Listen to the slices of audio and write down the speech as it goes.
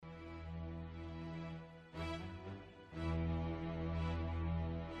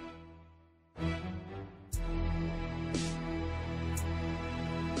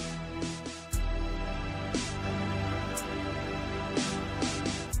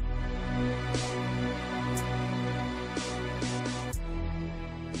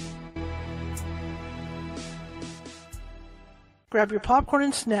Grab your popcorn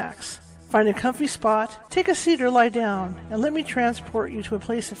and snacks. Find a comfy spot, take a seat or lie down, and let me transport you to a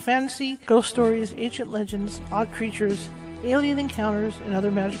place of fantasy, ghost stories, ancient legends, odd creatures, alien encounters, and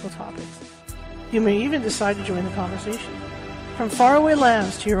other magical topics. You may even decide to join the conversation. From faraway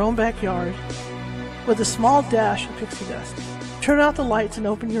lands to your own backyard, with a small dash of pixie dust, turn out the lights and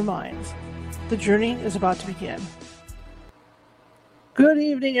open your minds. The journey is about to begin. Good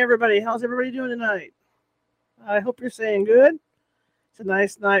evening, everybody. How's everybody doing tonight? I hope you're saying good. It's a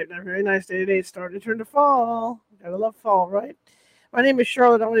nice night and a very nice day today. It's starting to turn to fall. Gotta love fall, right? My name is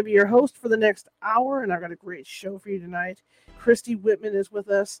Charlotte. I'm going to be your host for the next hour, and I've got a great show for you tonight. Christy Whitman is with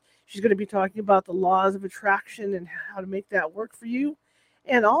us. She's going to be talking about the laws of attraction and how to make that work for you,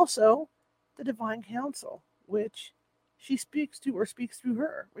 and also the Divine Council, which she speaks to or speaks through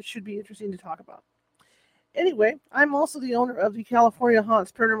her, which should be interesting to talk about. Anyway, I'm also the owner of the California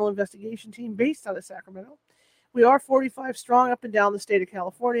Haunts Paranormal Investigation Team based out of Sacramento. We are 45 strong up and down the state of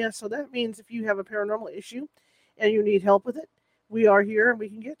California, so that means if you have a paranormal issue and you need help with it, we are here and we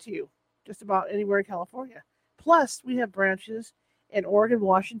can get to you just about anywhere in California. Plus, we have branches in Oregon,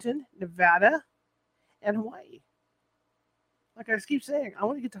 Washington, Nevada, and Hawaii. Like I keep saying, I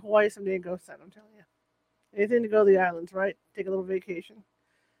want to get to Hawaii someday and go set, I'm telling you. Anything to go to the islands, right? Take a little vacation.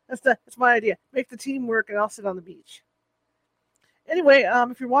 That's my idea. Make the team work and I'll sit on the beach. Anyway,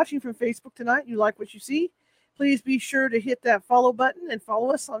 if you're watching from Facebook tonight, you like what you see, please be sure to hit that follow button and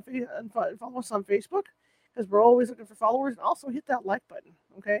follow us on Facebook, because we're always looking for followers. And also hit that like button,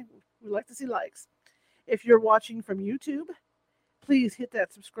 okay? We like to see likes. If you're watching from YouTube, please hit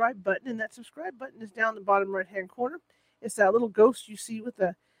that subscribe button, and that subscribe button is down the bottom right-hand corner. It's that little ghost you see with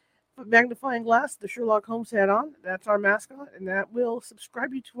the magnifying glass, the Sherlock Holmes hat on. That's our mascot, and that will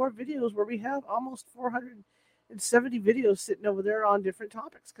subscribe you to our videos, where we have almost 470 videos sitting over there on different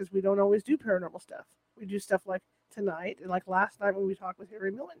topics, because we don't always do paranormal stuff. We do stuff like tonight and like last night when we talked with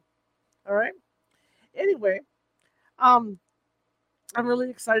Harry Millen. All right? Anyway, I'm really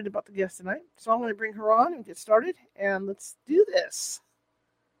excited about the guest tonight, so I'm going to bring her on and get started, and let's do this.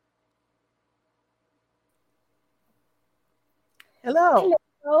 Hello.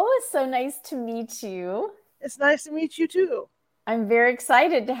 Hello. So nice to meet you. It's nice to meet you, too. I'm very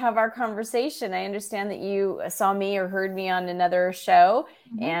excited to have our conversation. I understand that you saw me or heard me on another show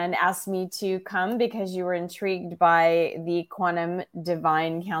and asked me to come because you were intrigued by the Quantum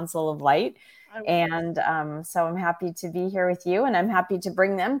Divine Council of Light. And so I'm happy to be here with you, and I'm happy to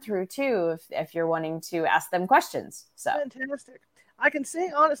bring them through too if you're wanting to ask them questions. So fantastic. I can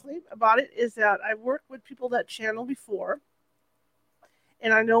say honestly about it is that I've worked with people that channel before,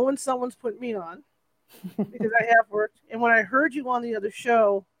 and I know when someone's put me on because I have worked. And when I heard you on the other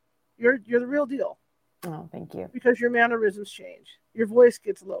show, you're the real deal. Oh, thank you. Because your mannerisms change, your voice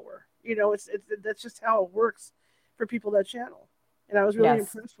gets lower. You know, that's just how it works for people that channel. And I was really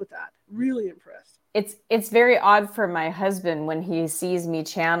impressed with that. Really impressed. It's very odd for my husband when he sees me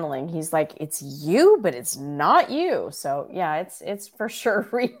channeling. He's like, "It's you, but it's not you." So yeah, it's for sure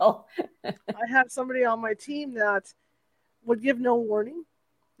real. I had somebody on my team that would give no warning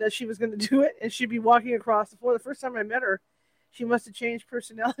that she was going to do it, and she'd be walking across the floor. The first time I met her, she must have changed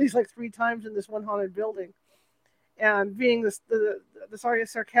personalities like 3 times in this one haunted building. And being the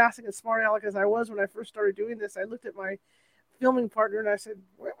sarcastic and smart aleck as I was when I first started doing this, I looked at my filming partner and I said,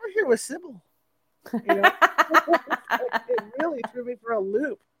 we're here with Sybil. You know? It really threw me for a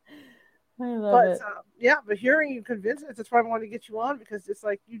loop. I love it. But hearing you convince us, that's why I wanted to get you on, because it's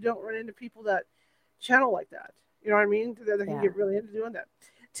like you don't run into people that channel like that. You know what I mean? That can get really into doing that.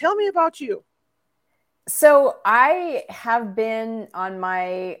 Tell me about you. So I have been on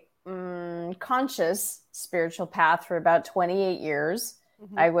my conscious spiritual path for about 28 years.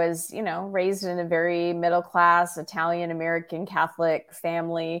 I was, raised in a very middle-class Italian-American Catholic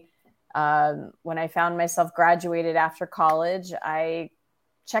family. When I found myself graduated after college, I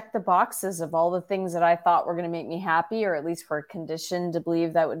checked the boxes of all the things that I thought were going to make me happy, or at least were conditioned to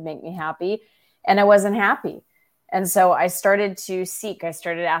believe that would make me happy. And I wasn't happy. And so I started to seek. I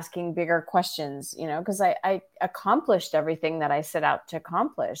started asking bigger questions, because I accomplished everything that I set out to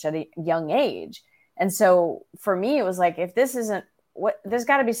accomplish at a young age. And so for me, it was like, if this isn't there's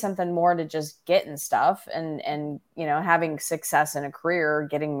got to be something more to just getting stuff and having success in a career, or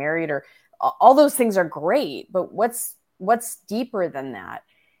getting married, or all those things are great. But what's deeper than that?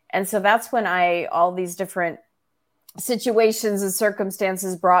 And so that's when all these different situations and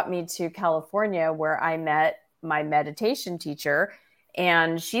circumstances brought me to California, where I met my meditation teacher.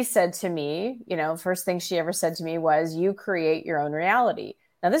 And she said to me, first thing she ever said to me was, you create your own reality.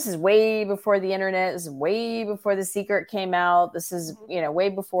 Now, this is way before the internet. This is way before The Secret came out. This is, way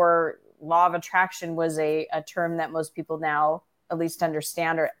before law of attraction was a term that most people now at least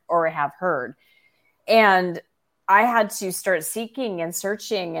understand or have heard. And I had to start seeking and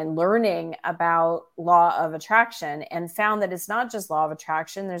searching and learning about law of attraction, and found that it's not just law of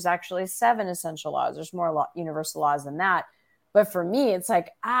attraction. There's actually 7 essential laws. There's more universal laws than that. But for me, it's like,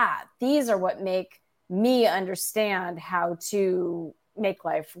 these are what make me understand how to make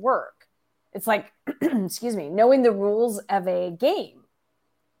life work. It's like, excuse me, knowing the rules of a game,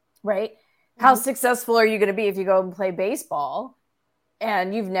 right? Mm-hmm. How successful are you going to be if you go and play baseball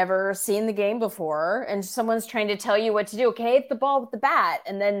and you've never seen the game before, and someone's trying to tell you what to do? Okay, hit the ball with the bat.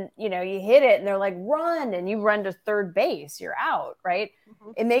 And then, you hit it and they're like, run, and you run to third base, you're out, right?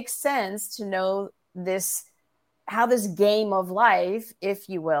 Mm-hmm. It makes sense to know how this game of life, if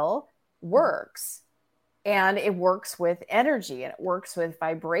you will, works. And it works with energy, and it works with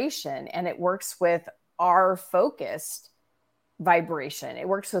vibration, and it works with our focused vibration. It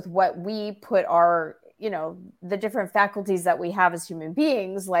works with what we put our, the different faculties that we have as human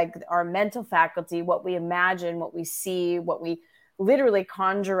beings, like our mental faculty, what we imagine, what we see, what we literally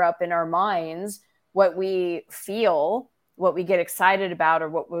conjure up in our minds, what we feel, what we get excited about, or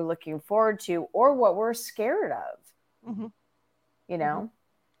what we're looking forward to, or what we're scared of, mm-hmm. Mm-hmm.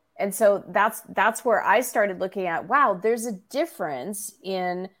 And so that's where I started looking at, wow, there's a difference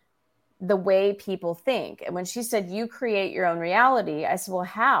in the way people think. And when she said, you create your own reality, I said, well,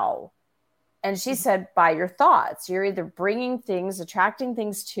 how? And she said, by your thoughts. You're either bringing things, attracting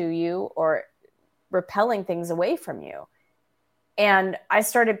things to you, or repelling things away from you. And I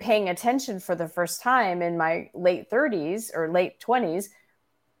started paying attention for the first time in my late 30s or late 20s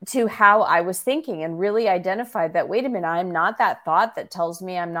to how I was thinking, and really identified that, wait a minute, I'm not that thought that tells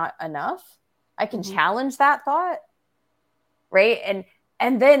me I'm not enough. I can mm-hmm. challenge that thought. Right.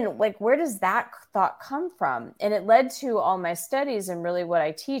 And then, like, where does that thought come from? And it led to all my studies, and really what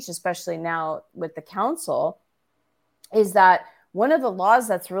I teach, especially now with the council, is that one of the laws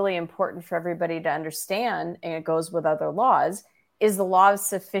that's really important for everybody to understand, and it goes with other laws, is the law of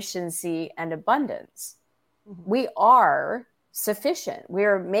sufficiency and abundance. Mm-hmm. We are sufficient. We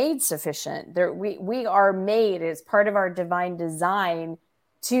are made sufficient. We are made as part of our divine design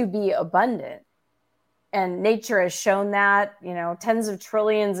to be abundant. And nature has shown that, tens of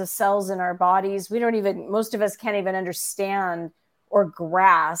trillions of cells in our bodies. Most of us can't even understand or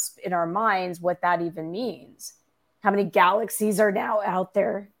grasp in our minds what that even means. How many galaxies are now out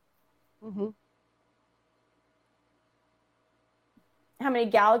there? Mm-hmm. How many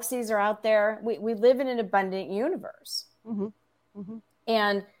galaxies are out there? We live in an abundant universe. Mm-hmm. Mm-hmm.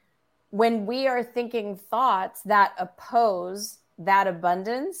 And when we are thinking thoughts that oppose that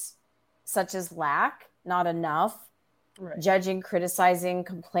abundance, such as lack, not enough, right. Judging, criticizing,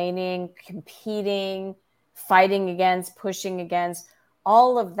 complaining, competing, fighting against, pushing against,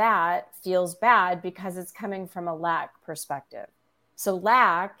 all of that feels bad because it's coming from a lack perspective. So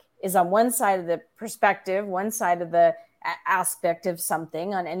lack is on one side of the perspective, one side of the aspect of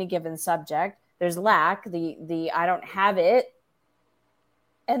something on any given subject. There's lack, the I don't have it.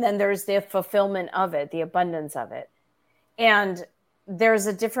 And then there's the fulfillment of it, the abundance of it. And there's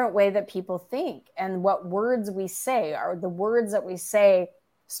a different way that people think, and what words we say, are the words that we say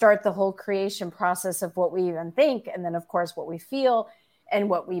start the whole creation process of what we even think. And then, of course, what we feel and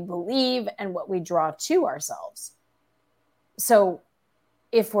what we believe and what we draw to ourselves. So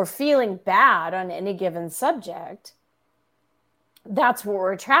if we're feeling bad on any given subject, that's what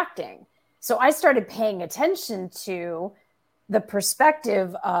we're attracting. So I started paying attention to the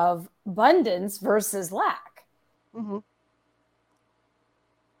perspective of abundance versus lack. Mm-hmm.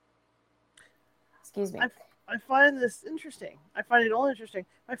 Excuse me. I find this interesting. I find it all interesting.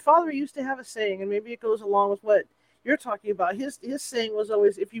 My father used to have a saying, and maybe it goes along with what you're talking about. His saying was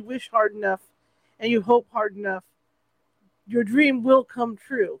always, if you wish hard enough and you hope hard enough, your dream will come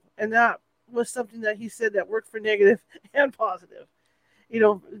true. And that was something that he said that worked for negative and positive.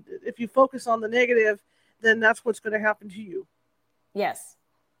 If you focus on the negative, then that's what's going to happen to you. Yes,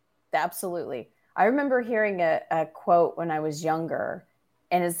 absolutely. I remember hearing a quote when I was younger,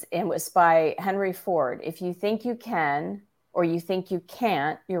 and it was by Henry Ford. If you think you can, or you think you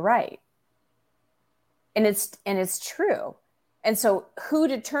can't, you're right. And it's true. And so who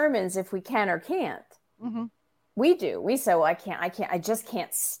determines if we can or can't? Mm-hmm. We do. We say, well, I just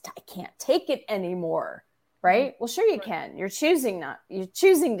can't take it anymore. Right? Mm-hmm. Well, sure you can. You're choosing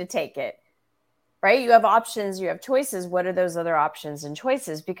to take it. Right? You have options, you have choices. What are those other options and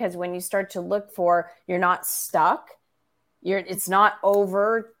choices? Because when you start to look for, you're not stuck. It's not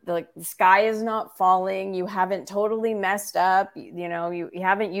over. The sky is not falling. You haven't totally messed up. You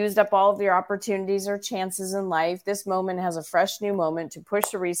haven't used up all of your opportunities or chances in life. This moment has a fresh new moment to push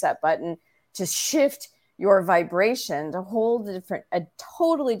the reset button, to shift your vibration to a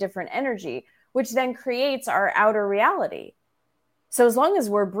totally different energy, which then creates our outer reality. So as long as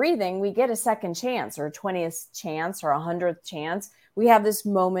we're breathing, we get a second chance or a 20th chance or a 100th chance. We have this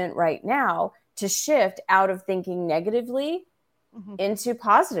moment right now to shift out of thinking negatively into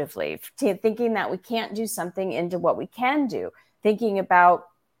positively, thinking that we can't do something into what we can do, thinking about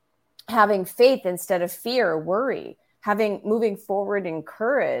having faith instead of fear, worry, moving forward in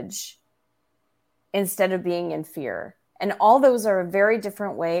courage instead of being in fear. And all those are a very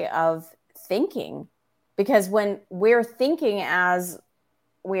different way of thinking, because when we're thinking as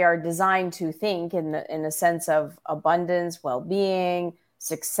we are designed to think in a sense of abundance, well-being,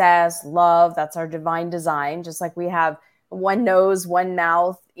 success, love, that's our divine design. Just like we have one nose, one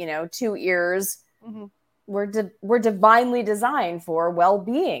mouth, 2 ears. We're divinely designed for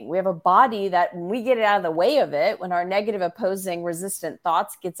well-being. We have a body that when we get it out of the way of it, when our negative, opposing, resistant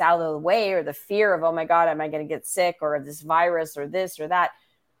thoughts gets out of the way, or the fear of, oh my God, am I going to get sick, or this virus or this or that,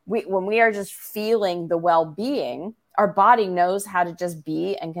 when we are just feeling the well-being, our body knows how to just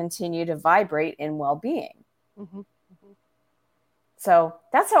be and continue to vibrate in well-being. So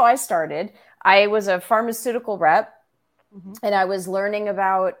that's how I started. I was a pharmaceutical rep. And I was learning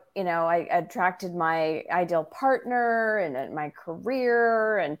about, I attracted my ideal partner and my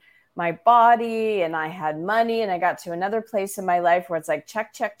career and my body, and I had money, and I got to another place in my life where it's like,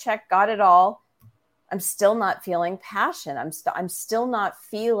 check, check, check, got it all. I'm still not feeling passion. I'm still not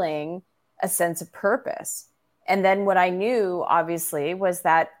feeling a sense of purpose. And then what I knew, obviously, was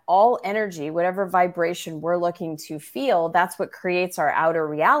that all energy, whatever vibration we're looking to feel, that's what creates our outer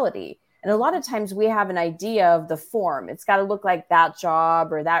reality. And a lot of times we have an idea of the form. It's got to look like that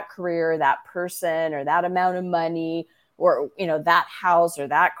job or that career, that person, or that amount of money, or, that house or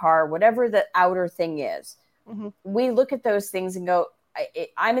that car, whatever the outer thing is. We look at those things and go,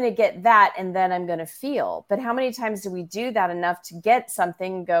 I'm going to get that, and then I'm going to feel. But how many times do we do that enough to get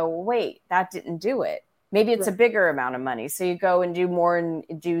something and go, wait, that didn't do it? Maybe it's a bigger amount of money. So you go and do more and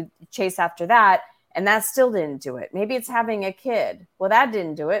chase after that. And that still didn't do it. Maybe it's having a kid. Well, that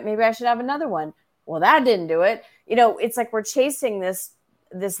didn't do it. Maybe I should have another one. Well, that didn't do it. It's like we're chasing this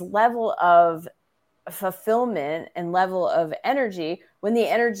level of fulfillment and level of energy when the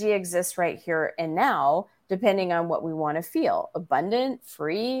energy exists right here and now, depending on what we want to feel. Abundant,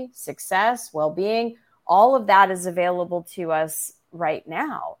 free, success, well-being, all of that is available to us right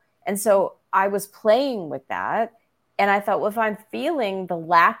now. And so I was playing with that. And I thought, well, if I'm feeling the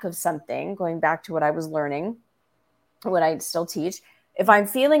lack of something, going back to what I was learning, what I still teach, if I'm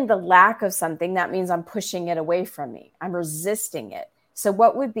feeling the lack of something, that means I'm pushing it away from me. I'm resisting it. So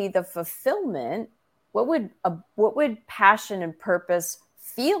what would be the fulfillment? What would passion and purpose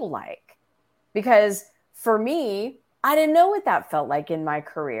feel like? Because for me, I didn't know what that felt like in my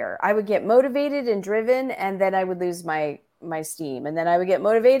career. I would get motivated and driven, and then I would lose my steam. And then I would get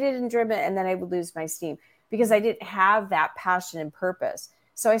motivated and driven, and then I would lose my steam, because I didn't have that passion and purpose.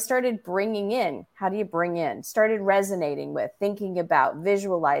 So I started bringing in, how do you bring in? Started resonating with, thinking about,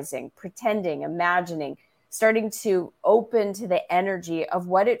 visualizing, pretending, imagining, starting to open to the energy of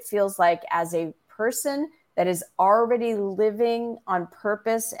what it feels like as a person that is already living on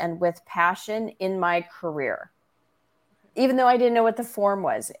purpose and with passion in my career, even though I didn't know what the form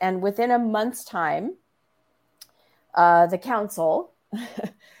was. And within a month's time, the council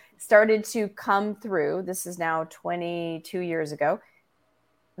started to come through. This is now 22 years ago.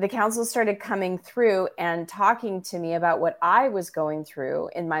 The council started coming through and talking to me about what I was going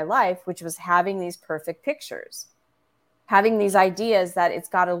through in my life, which was having these perfect pictures, having these ideas that it's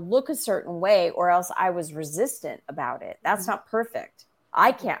got to look a certain way, or else I was resistant about it. That's not perfect.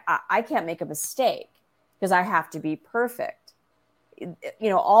 I can't make a mistake because I have to be perfect.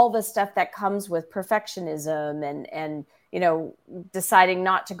 All the stuff that comes with perfectionism and deciding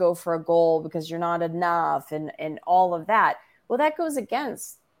not to go for a goal because you're not enough and all of that. Well, that goes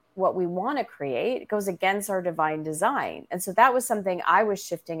against what we want to create. It goes against our divine design. And so that was something I was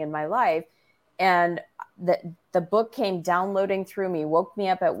shifting in my life. And the book came downloading through me, woke me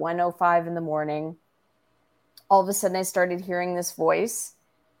up at 1:05 in the morning. All of a sudden I started hearing this voice,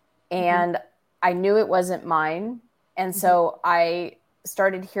 and I knew it wasn't mine. And so I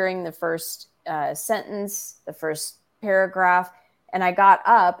started hearing the first sentence, the first paragraph, and I got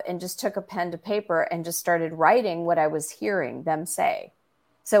up and just took a pen to paper and just started writing what I was hearing them say.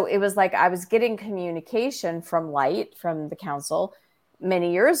 So it was like I was getting communication from light, from the council,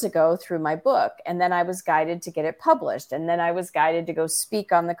 many years ago through my book. And then I was guided to get it published. And then I was guided to go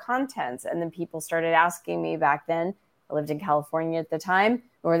speak on the contents. And then people started asking me back then, I lived in California at the time,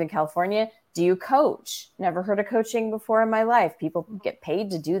 Northern California, do you coach? Never heard of coaching before in my life. People get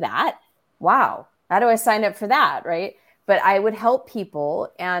paid to do that. Wow. How do I sign up for that? Right. But I would help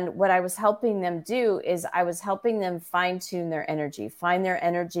people. And what I was helping them do is I was helping them fine tune their energy, find their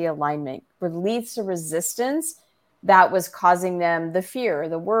energy alignment, release the resistance that was causing them the fear,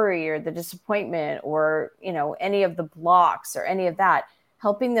 the worry, or the disappointment, or, any of the blocks or any of that,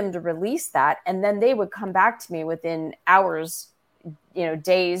 helping them to release that. And then they would come back to me within hours,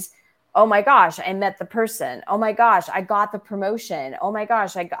 days. Oh my gosh, I met the person. Oh my gosh, I got the promotion. Oh my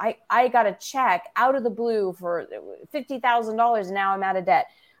gosh, I got a check out of the blue for $50,000 and now I'm out of debt.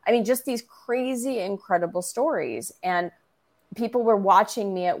 I mean, just these crazy, incredible stories. And people were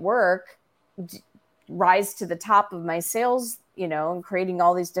watching me at work rise to the top of my sales, and creating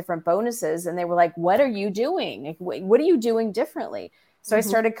all these different bonuses. And they were like, what are you doing? Like, what are you doing differently? So I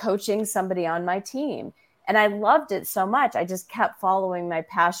started coaching somebody on my team. And I loved it so much. I just kept following my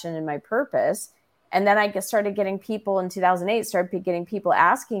passion and my purpose. And then I started getting people in 2008, started getting people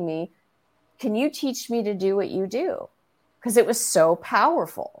asking me, can you teach me to do what you do? Because it was so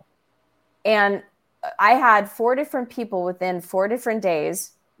powerful. And I had 4 different people within 4 different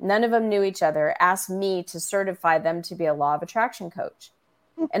days, none of them knew each other, asked me to certify them to be a law of attraction coach.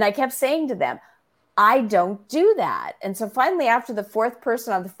 And I kept saying to them, I don't do that. And so finally, after the 4th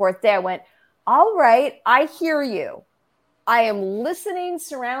person on the 4th day, I went, all right, I hear you. I am listening,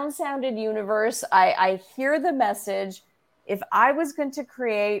 surround sounded universe. I hear the message. If I was going to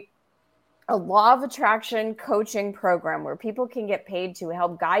create a law of attraction coaching program where people can get paid to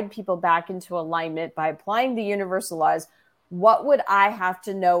help guide people back into alignment by applying the universal laws, what would I have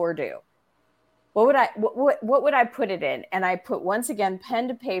to know or do? What would I put it in? And I put, once again, pen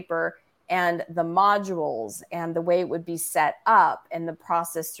to paper, and the modules and the way it would be set up and the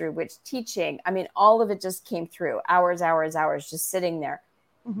process through which teaching, I mean, all of it just came through, hours, just sitting there.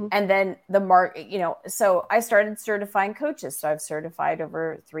 Mm-hmm. And then so I started certifying coaches. So I've certified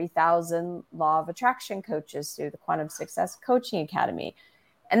over 3,000 law of attraction coaches through the Quantum Success Coaching Academy,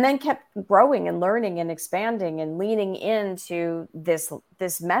 and then kept growing and learning and expanding and leaning into this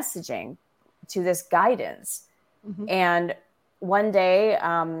messaging, to this guidance. Mm-hmm. And one day,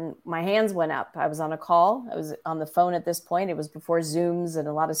 my hands went up. I was on a call. I was on the phone at this point. It was before Zooms and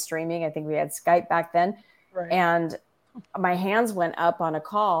a lot of streaming. I think we had Skype back then. Right. And my hands went up on a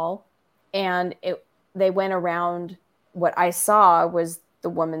call, and they went around. What I saw was the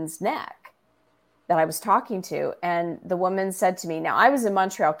woman's neck that I was talking to. And the woman said to me, now I was in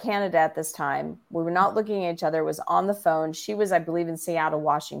Montreal, Canada at this time. We were not looking at each other. It was on the phone. She was, I believe, in Seattle,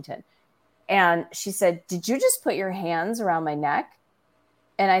 Washington. And she said, did you just put your hands around my neck?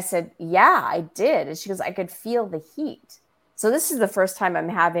 And I said, yeah, I did. And she goes, I could feel the heat. So this is the first time I'm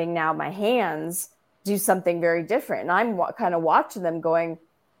having now my hands do something very different. And I'm kind of watching them going,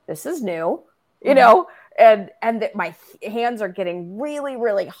 this is new, and my hands are getting really,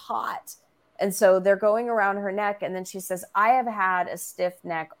 really hot. And so they're going around her neck. And then she says, I have had a stiff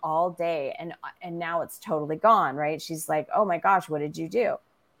neck all day, and now it's totally gone, right? She's like, oh my gosh, what did you do?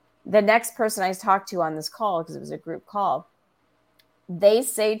 The next person I talked to on this call, because it was a group call, they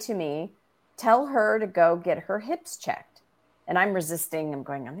say to me, tell her to go get her hips checked. And I'm resisting. I'm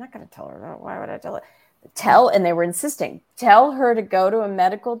going, I'm not going to tell her that. Why would I tell her? And they were insisting, tell her to go to a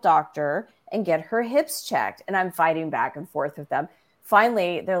medical doctor and get her hips checked. And I'm fighting back and forth with them.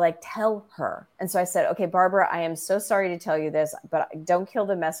 Finally, they're like, tell her. And so I said, okay, Barbara, I am so sorry to tell you this, but don't kill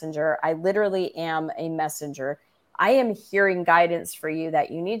the messenger. I literally am a messenger. I am hearing guidance for you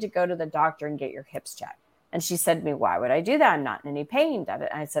that you need to go to the doctor and get your hips checked. And she said to me, why would I do that? I'm not in any pain. And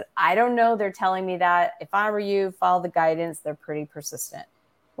I said, I don't know. They're telling me that. If I were you, follow the guidance. They're pretty persistent.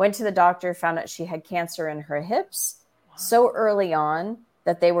 Went to the doctor, found out she had cancer in her hips so early on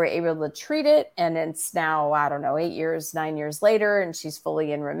that they were able to treat it. And it's now, 9 years later, and she's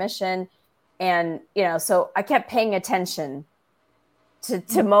fully in remission. And, so I kept paying attention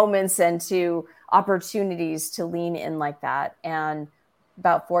to moments and to opportunities to lean in like that. And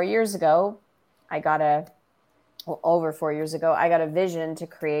about 4 years ago, over 4 years ago, I got a vision to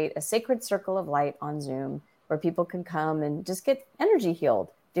create a sacred circle of light on Zoom where people can come and just get energy healed,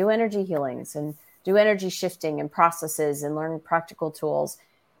 do energy healings and do energy shifting and processes and learn practical tools.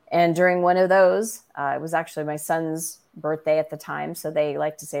 And during one of those, it was actually my son's birthday at the time, so they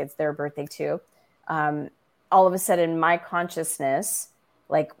like to say it's their birthday too. All of a sudden, my consciousness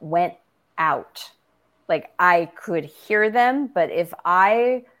went out. I could hear them, but if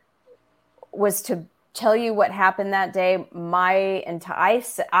I was to tell you what happened that day,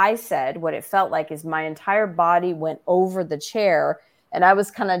 I said what it felt like is my entire body went over the chair, and I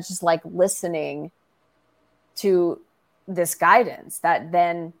was kind of just listening to this guidance. That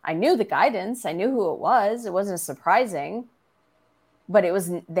then I knew the guidance, I knew who it was. It wasn't surprising, but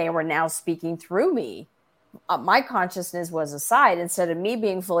they were now speaking through me. My consciousness was aside. Instead of me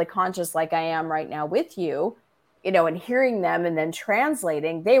being fully conscious like I am right now with you, and hearing them and then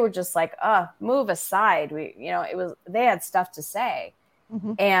translating, they were just like, move aside. They had stuff to say.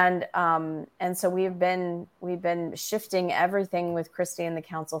 Mm-hmm. And so we've been shifting everything with Christy and the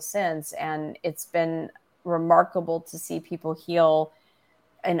council since, and it's been remarkable to see people heal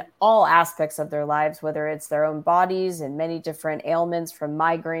in all aspects of their lives, whether it's their own bodies and many different ailments, from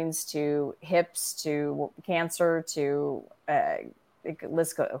migraines to hips to cancer to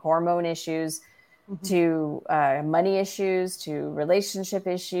hormone issues, mm-hmm. to money issues, to relationship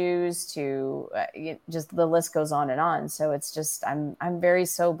issues, to just the list goes on and on. So it's just, I'm very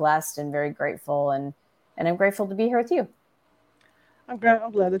so blessed and very grateful, and I'm grateful to be here with you. I'm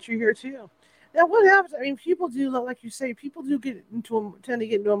glad that you're here too. Now, what happens? I mean, people do, like you say, people do tend to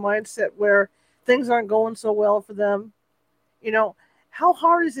get into a mindset where things aren't going so well for them. How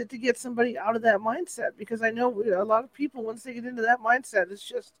hard is it to get somebody out of that mindset? Because I know a lot of people, once they get into that mindset, it's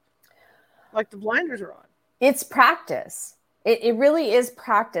just like the blinders are on. It's practice. It really is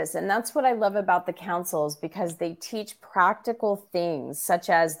practice. And that's what I love about the councils, because they teach practical things, such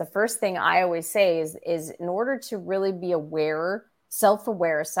as the first thing I always say is in order to really be aware,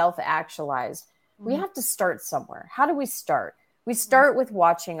 self-aware, self-actualized, mm-hmm. we have to start somewhere. How do we start? We start with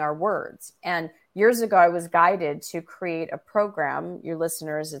watching our words. And years ago, I was guided to create a program. Your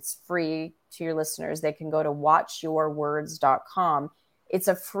listeners, it's free to your listeners. They can go to watchyourwords.com. It's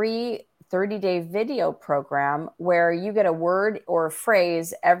a free 30-day video program where you get a word or a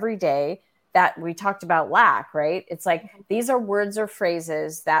phrase every day that we talked about lack, right? It's like, these are words or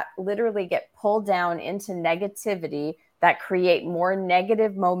phrases that literally get pulled down into negativity, that create more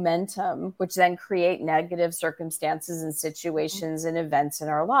negative momentum, which then create negative circumstances and situations and events in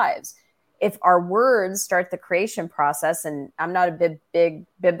our lives. If our words start the creation process, and I'm not a big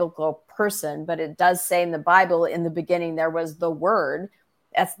biblical person, but it does say in the Bible, in the beginning, there was the word.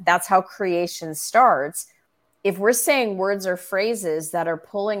 That's how creation starts. If we're saying words or phrases that are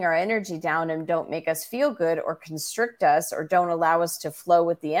pulling our energy down and don't make us feel good or constrict us or don't allow us to flow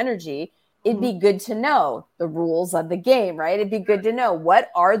with the energy, it'd be good to know the rules of the game, right? It'd be good to know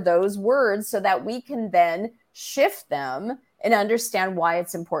what are those words so that we can then shift them and understand why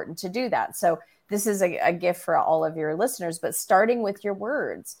it's important to do that. So this is a gift for all of your listeners, but starting with your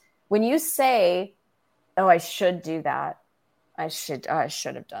words. When you say, oh, I should do that, I should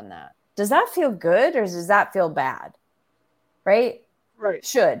have done that, does that feel good or does that feel bad? Right? Right.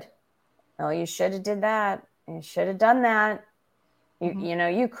 Should. Oh, you should have did that. You should have done that.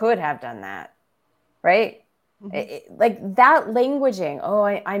 You could have done that. Right? Mm-hmm. Like that languaging. Oh,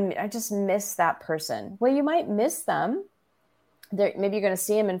 I just miss that person. Well, you might miss them. Maybe you're going to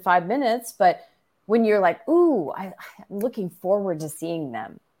see them in 5 minutes, but when you're like, ooh, I'm looking forward to seeing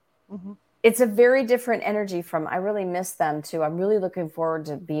them. Mm-hmm. It's a very different energy from I really miss them to I'm really looking forward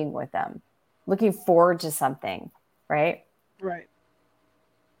to being with them, looking forward to something, right? Right.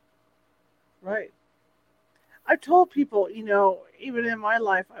 Right. I've told people, even in my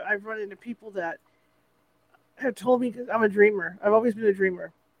life, I've run into people that have told me, because I'm a dreamer. I've always been a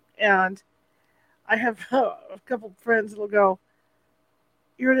dreamer. And I have a couple of friends that will go,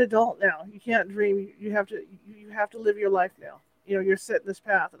 you're an adult now. You can't dream. You have to live your life now. You're set in this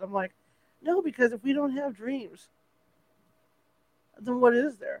path. And I'm like, no, because if we don't have dreams, then what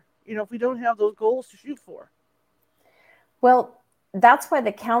is there? If we don't have those goals to shoot for. Well, that's why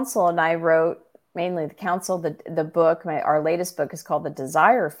the council and I wrote, mainly the council, the book, our latest book is called The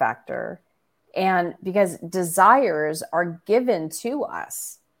Desire Factor. And because desires are given to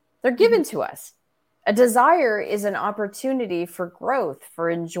us, they're given to us. A desire is an opportunity for growth,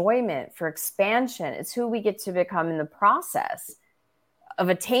 for enjoyment, for expansion. It's who we get to become in the process of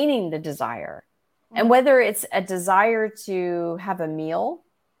attaining the desire. And whether it's a desire to have a meal,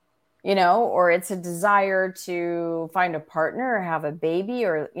 or it's a desire to find a partner or have a baby,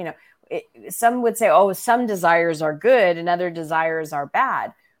 or, some would say, oh, some desires are good and other desires are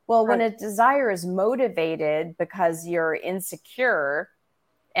bad. Well, when a desire is motivated because you're insecure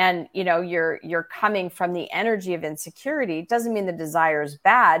and, you're coming from the energy of insecurity, it doesn't mean the desire is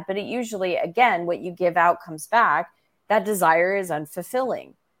bad, but it usually, again, what you give out comes back. That desire is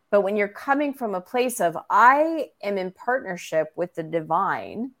unfulfilling. But when you're coming from a place of, I am in partnership with the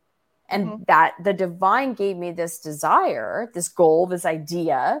divine, and that the divine gave me this desire, this goal, this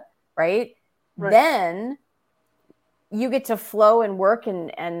idea, right? Then you get to flow and work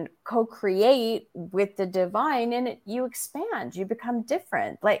and co-create with the divine, and you expand, you become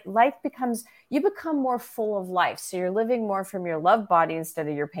different. Like you become more full of life. So you're living more from your love body instead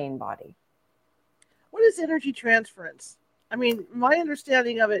of your pain body. What is energy transference? I mean, my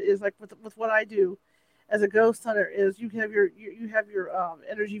understanding of it is like with what I do as a ghost hunter is you have your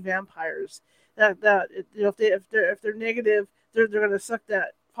energy vampires if they're negative, they're going to suck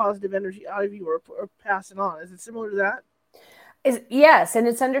that positive energy out of you or pass it on. Is it similar to that? Yes, and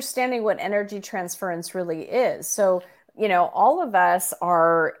it's understanding what energy transference really is. So, all of us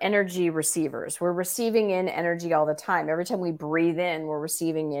are energy receivers. We're receiving in energy all the time. Every time we breathe in, we're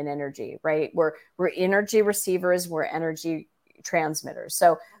receiving in energy, right? We're energy receivers, we're energy transmitters.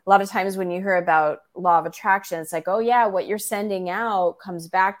 So a lot of times when you hear about law of attraction, it's like, oh yeah, what you're sending out comes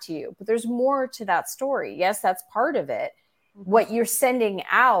back to you. But there's more to that story. Yes, that's part of it. Mm-hmm. What you're sending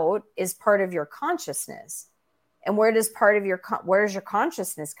out is part of your consciousness. And where does your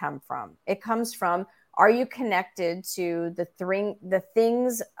consciousness come from? It comes from, are you connected to the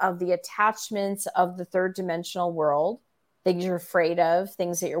things of the attachments of the third dimensional world, things you're afraid of,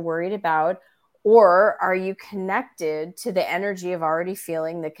 things that you're worried about? Or are you connected to the energy of already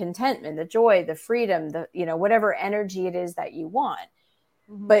feeling the contentment, the joy, the freedom, whatever energy it is that you want?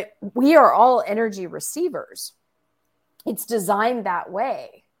 Mm-hmm. But we are all energy receivers. It's designed that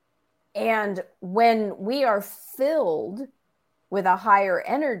way. And when we are filled with a higher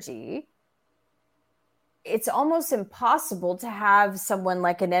energy, it's almost impossible to have someone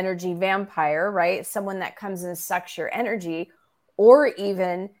like an energy vampire, right? Someone that comes and sucks your energy, or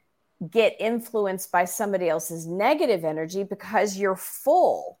even get influenced by somebody else's negative energy because you're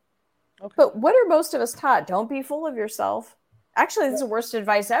full. Okay. But what are most of us taught? Don't be full of yourself. Actually, this is the worst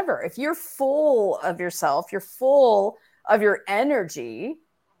advice ever. If you're full of yourself, you're full of your energy,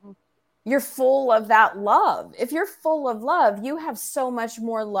 you're full of that love. If you're full of love, you have so much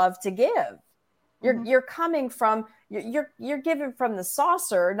more love to give. You're coming from, you're giving from the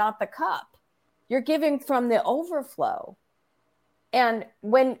saucer, not the cup. You're giving from the overflow. And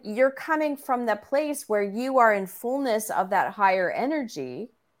when you're coming from the place where you are in fullness of that higher energy,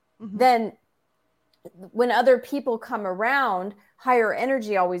 then when other people come around, higher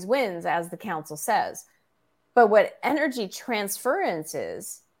energy always wins, as the council says. But what energy transference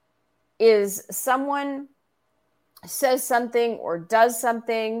is someone says something or does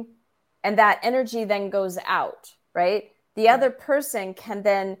something, and that energy then goes out, right? The other person can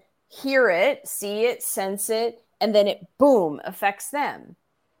then hear it, see it, sense it, and then it, boom, affects them.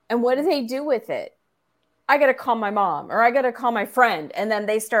 And what do they do with it? I got to call my mom, or I got to call my friend. And then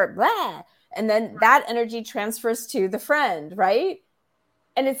they start, blah, and then that energy transfers to the friend, right?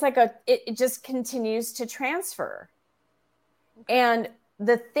 And it's like it just continues to transfer. And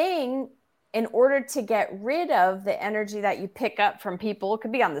the thing, in order to get rid of the energy that you pick up from people, it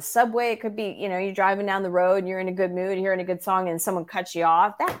could be on the subway, it could be, you're driving down the road and you're in a good mood, hearing a good song, and someone cuts you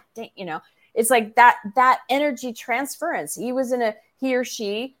off. It's like that energy transference. He or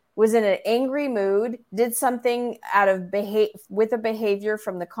she was in an angry mood, did something with a behavior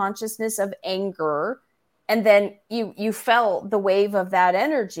from the consciousness of anger, and then you felt the wave of that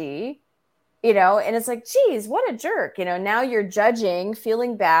energy. And it's like, geez, what a jerk. Now you're judging,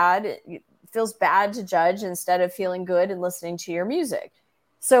 feeling bad. It feels bad to judge instead of feeling good and listening to your music.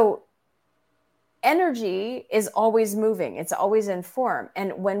 So energy is always moving. It's always in form.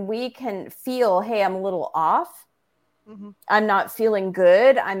 And when we can feel, hey, I'm a little off. I'm not feeling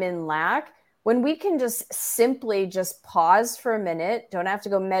good. I'm in lack. When we can just simply just pause for a minute, don't have to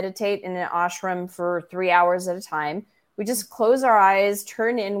go meditate in an ashram for 3 hours at a time. We just close our eyes,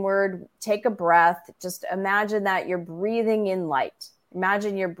 turn inward, take a breath. Just imagine that you're breathing in light.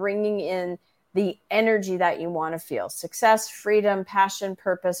 Imagine you're bringing in the energy that you want to feel. Success, freedom, passion,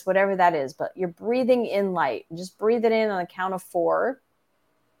 purpose, whatever that is. But you're breathing in light. Just breathe it in on the count of 4.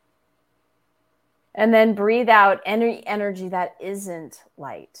 And then breathe out any energy that isn't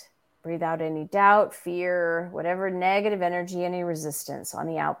light. Breathe out any doubt, fear, whatever negative energy, any resistance on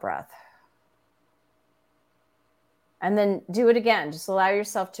the out breath. And then do it again. Just allow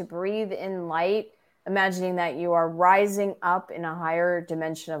yourself to breathe in light, imagining that you are rising up in a higher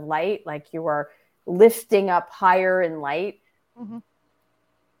dimension of light, like you are lifting up higher in light.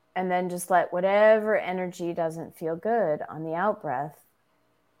 And then just let whatever energy doesn't feel good on the out breath,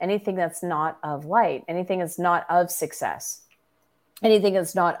 anything that's not of light, anything that's not of success, anything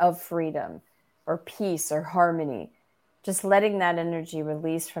that's not of freedom or peace or harmony, just letting that energy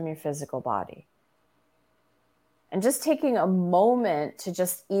release from your physical body. And just taking a moment to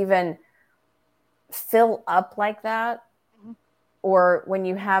just even fill up like that. Or when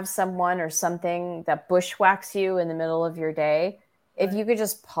you have someone or something that bushwhacks you in the middle of your day, if you could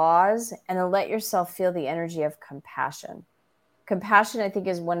just pause and then let yourself feel the energy of compassion. Compassion, I think,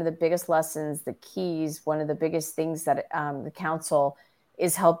 is one of the biggest lessons, the keys, one of the biggest things that the council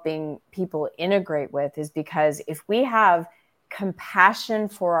is helping people integrate with, is because if we have compassion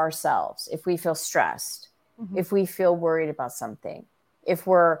for ourselves. If we feel stressed, if we feel worried about something, if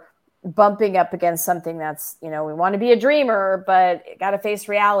we're bumping up against something that's, we want to be a dreamer, but got to face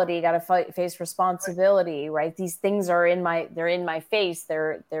reality, got to face responsibility, right? These things are they're in my face.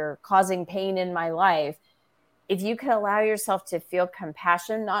 They're causing pain in my life. If you can allow yourself to feel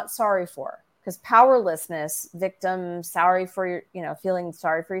compassion, not sorry for, because powerlessness, victim, sorry for feeling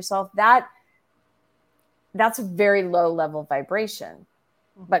sorry for yourself, that's a very low level vibration.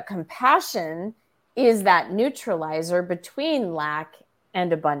 But compassion is that neutralizer between lack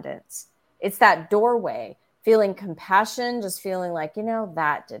and abundance. It's that doorway. Feeling compassion, just feeling like,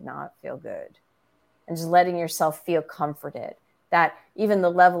 that did not feel good. And just letting yourself feel comforted. That even the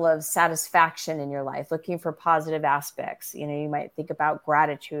level of satisfaction in your life, looking for positive aspects, you might think about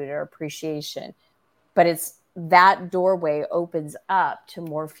gratitude or appreciation, but it's that doorway opens up to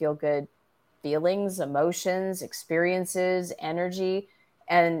more feel good feelings, emotions, experiences, energy.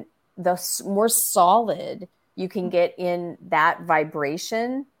 And the more solid you can get in that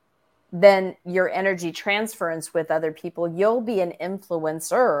vibration, then your energy transference with other people, you'll be an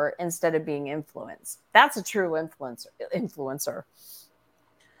influencer instead of being influenced. That's a true influencer.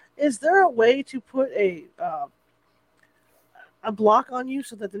 Is there a way to put a block on you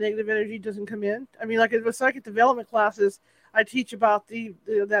so that the negative energy doesn't come in? I mean, like in the psychic development classes, I teach about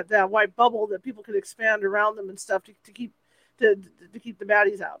that white bubble that people can expand around them and stuff to keep the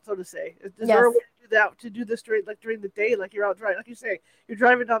baddies out, so to say. Is there a way to do that, to do this during the day, like you're out driving, like you say, you're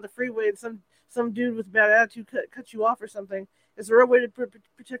driving down the freeway and some dude with bad attitude cuts you off or something? Is there a way to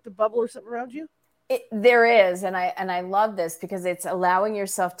protect the bubble or something around you? There is, and I love this because it's allowing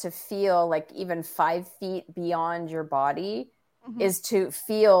yourself to feel like even 5 feet beyond your body is to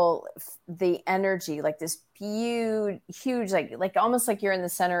feel the energy, like this huge, like almost like you're in the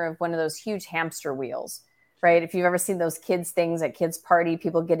center of one of those huge hamster wheels, right? If you've ever seen those kids things at kids party,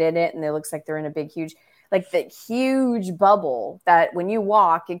 people get in it and it looks like they're in a big, huge, like that huge bubble that when you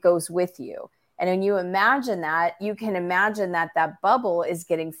walk, it goes with you. And when you imagine that, you can imagine that bubble is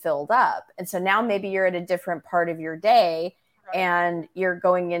getting filled up. And so now maybe you're at a different part of your day and you're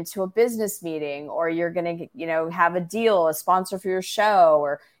going into a business meeting, or you're going to, have a deal, a sponsor for your show,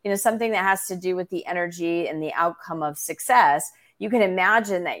 or, something that has to do with the energy and the outcome of success. You can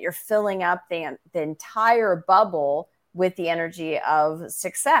imagine that you're filling up the entire bubble with the energy of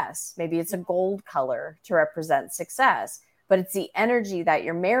success. Maybe it's a gold color to represent success, but it's the energy that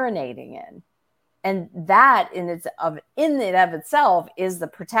you're marinating in. And that in and of itself is the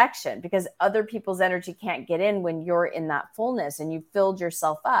protection, because other people's energy can't get in when you're in that fullness and you filled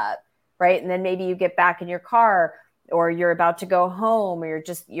yourself up, right? And then maybe you get back in your car, or you're about to go home, or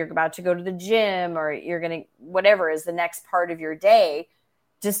you're about to go to the gym, or you're going to, whatever is the next part of your day,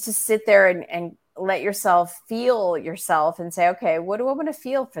 just to sit there and let yourself feel yourself and say, okay, what do I want to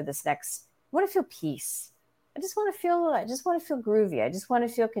feel for this next? I want to feel peace. I just want to feel groovy. I just want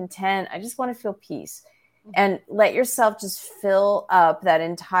to feel content. I just want to feel peace. And let yourself just fill up that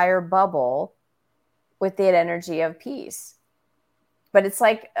entire bubble with that energy of peace. But it's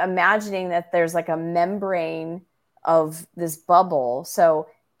like imagining that there's like a membrane of this bubble. So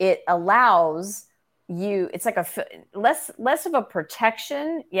it allows you, it's like less of a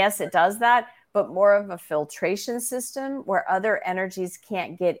protection. Yes, it does that, but more of a filtration system where other energies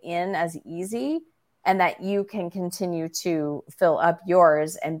can't get in as easy, and that you can continue to fill up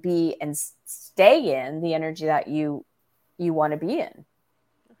yours and be and stay in the energy that you want to be in.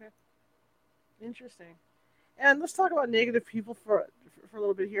 Okay. Interesting. And let's talk about negative people for a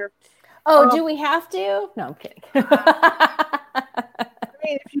little bit here. Oh, do we have to? No, I'm kidding. I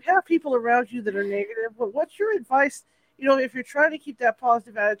mean, if you have people around you that are negative, what's your advice? If you're trying to keep that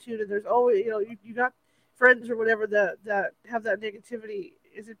positive attitude, and there's always, you got friends or whatever that have that negativity,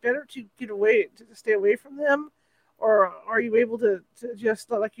 is it better to get away, to stay away from them? Or are you able to just,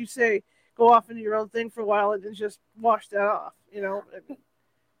 like you say, go off into your own thing for a while and then just wash that off,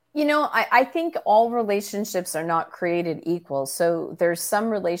 I think all relationships are not created equal. So there's some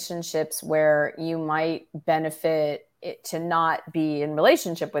relationships where you might benefit it to not be in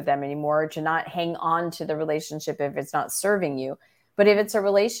relationship with them anymore, to not hang on to the relationship if it's not serving you. But if it's a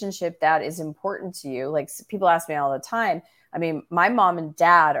relationship that is important to you, like people ask me all the time, I mean, my mom and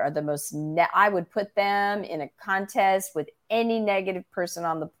dad are the most, I would put them in a contest with any negative person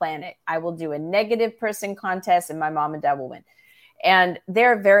on the planet. I will do a negative person contest and my mom and dad will win. And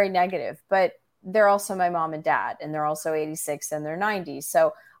they're very negative, but they're also my mom and dad, and they're also 86 and they're 90.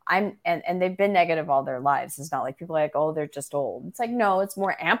 So and they've been negative all their lives. It's not like people are like, oh, they're just old. It's like, no, it's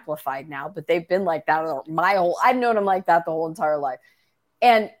more amplified now, but they've been like that I've known them like that the whole entire life.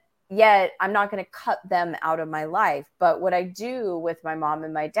 And yet I'm not going to cut them out of my life. But what I do with my mom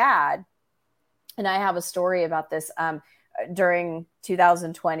and my dad, and I have a story about this. During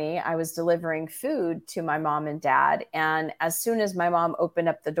 2020, I was delivering food to my mom and dad. And as soon as my mom opened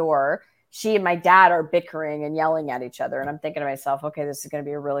up the door, she and my dad are bickering and yelling at each other. And I'm thinking to myself, okay, this is going to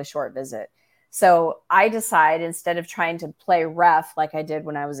be a really short visit. So I decide, instead of trying to play ref like I did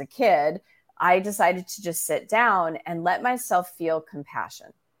when I was a kid, I decided to just sit down and let myself feel compassion.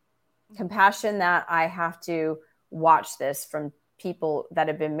 Compassion that I have to watch this from people that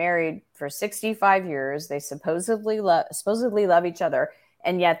have been married for 65 years. They supposedly love each other,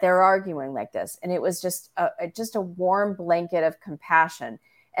 and yet they're arguing like this. And it was just a warm blanket of compassion.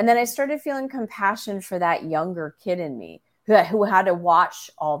 And then I started feeling compassion for that younger kid in me who had to watch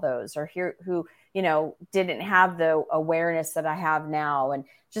all those, or who didn't have the awareness that I have now, and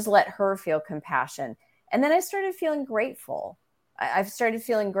just let her feel compassion. And then I started feeling grateful. I've started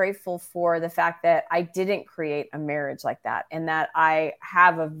feeling grateful for the fact that I didn't create a marriage like that, and that I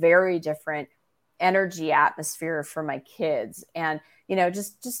have a very different energy atmosphere for my kids. And,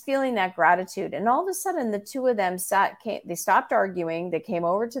 just feeling that gratitude. And all of a sudden, the two of them they stopped arguing. They came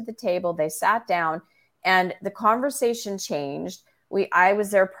over to the table, they sat down, and the conversation changed. I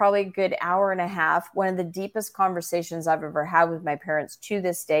was there probably a good hour and a half, one of the deepest conversations I've ever had with my parents to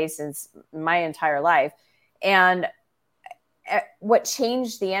this day since my entire life. And what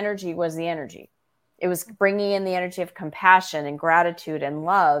changed the energy was the energy. It was bringing in the energy of compassion and gratitude and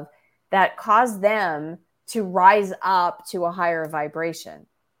love that caused them to rise up to a higher vibration.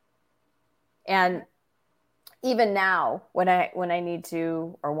 And even now, when I need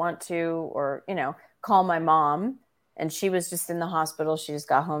to, or want to, or, call my mom, and she was just in the hospital, she just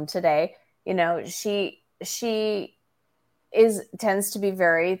got home today, she tends to be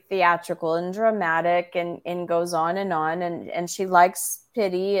very theatrical and dramatic, and goes on, and she likes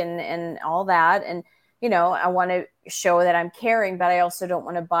pity and all that. And, I want to show that I'm caring, but I also don't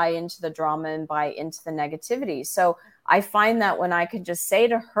want to buy into the drama and buy into the negativity. So I find that when I could just say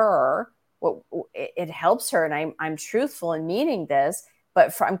to her, it helps her, and I'm truthful in meaning this,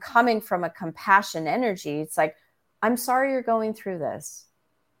 but I'm coming from a compassion energy. It's like, I'm sorry you're going through this,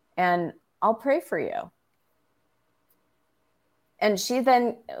 and I'll pray for you. And she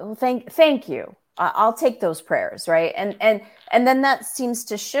then, thank you. I'll take those prayers, right? And then that seems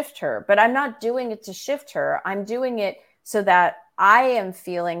to shift her. But I'm not doing it to shift her. I'm doing it so that I am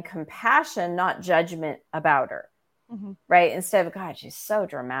feeling compassion, not judgment about her, right? Instead of, God, she's so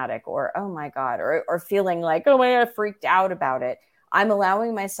dramatic, or, oh my God, or feeling like, oh my God, I freaked out about it. I'm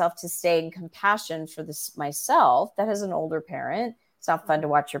allowing myself to stay in compassion for this myself that has an older parent. It's not fun to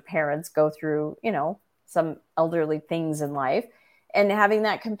watch your parents go through, some elderly things in life. And having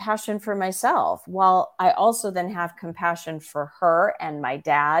that compassion for myself, while I also then have compassion for her and my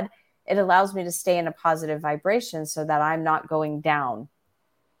dad, it allows me to stay in a positive vibration so that I'm not going down.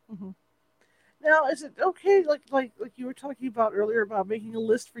 Mm-hmm. Now, is it okay, like you were talking about earlier, about making a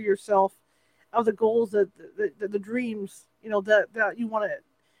list for yourself of the goals, that the dreams, that you want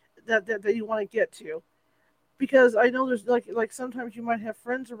that you want to get to? Because I know there's like sometimes you might have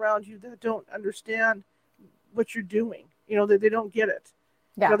friends around you that don't understand what you're doing. They don't get it.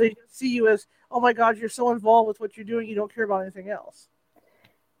 Yeah. They see you as, oh my God, you're so involved with what you're doing, you don't care about anything else.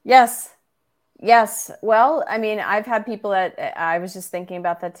 Yes. Well, I mean, I've had people that, I was just thinking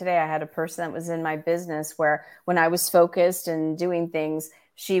about that today. I had a person that was in my business where, when I was focused and doing things,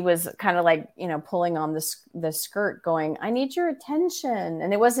 she was kind of like, pulling on the skirt, going, I need your attention.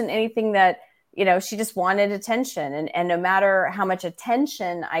 And it wasn't anything that, she just wanted attention. And no matter how much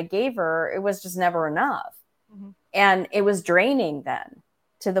attention I gave her, it was just never enough. Mm-hmm. And it was draining then,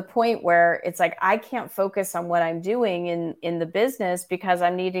 to the point where it's like, I can't focus on what I'm doing in the business because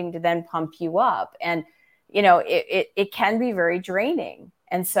I'm needing to then pump you up. And, it can be very draining.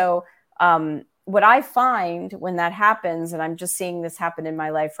 And so what I find when that happens, and I'm just seeing this happen in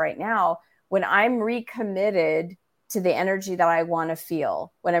my life right now, when I'm recommitted to the energy that I want to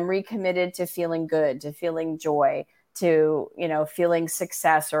feel, when I'm recommitted to feeling good, to feeling joy, to, feeling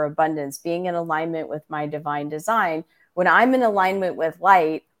success or abundance, being in alignment with my divine design, when I'm in alignment with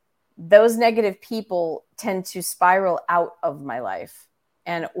light, those negative people tend to spiral out of my life,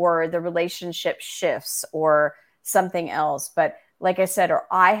 or the relationship shifts or something else. But like I said, or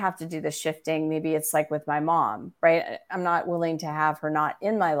I have to do the shifting. Maybe it's like with my mom, right? I'm not willing to have her not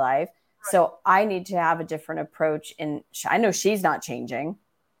in my life. Right. So I need to have a different approach. And I know she's not changing.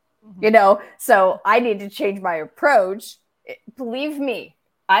 So I need to change my approach. Believe me,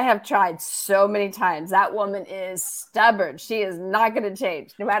 I have tried so many times. That woman is stubborn. She is not going to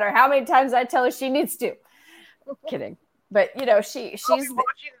change, no matter how many times I tell her she needs to. Kidding. But she's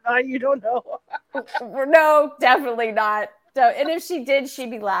watching tonight. You don't know. No, definitely not. And if she did,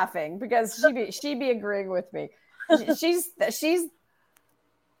 she'd be laughing because she'd be agreeing with me. She's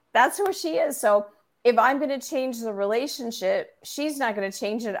that's who she is. So if I'm going to change the relationship, she's not going to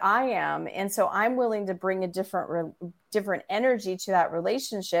change it. I am. And so I'm willing to bring a different energy to that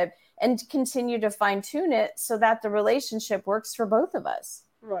relationship and continue to fine tune it so that the relationship works for both of us.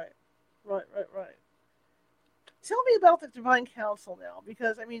 Right. Tell me about the Divine Council now,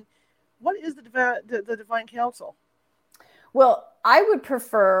 because what is the Divine Council? Well, I would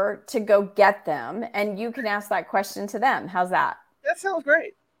prefer to go get them, and you can ask that question to them. How's that? That sounds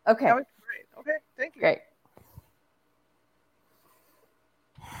great. Okay. That would be great. Okay, thank you. Great.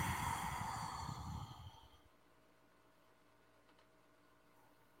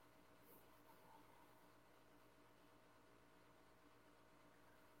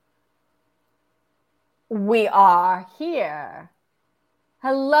 We are here.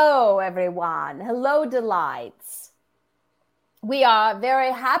 Hello, everyone. Hello, delights. We are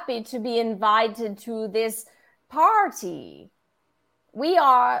very happy to be invited to this party. We've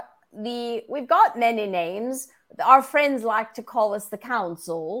got many names. Our friends like to call us the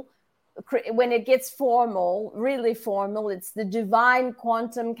Council. When it gets formal, really formal, it's the Divine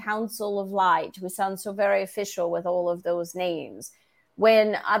Quantum Council of Light. We sound so very official with all of those names.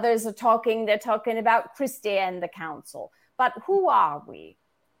 When others are talking, they're talking about Christy and the Council. But who are we?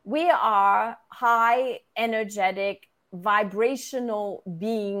 We are high energetic, vibrational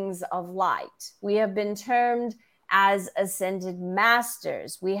beings of light. We have been termed as ascended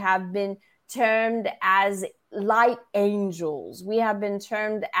masters. We have been termed as light angels. We have been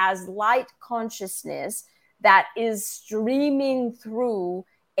termed as light consciousness that is streaming through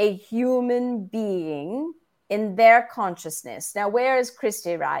a human being in their consciousness. Now, where is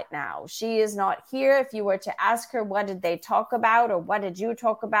Christy right now? She is not here. If you were to ask her, what did they talk about, or what did you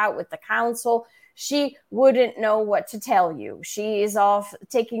talk about with the Council, she wouldn't know what to tell you. She is off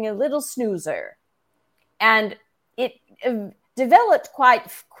taking a little snoozer. And it developed quite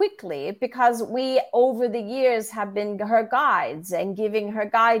quickly because we, over the years, have been her guides and giving her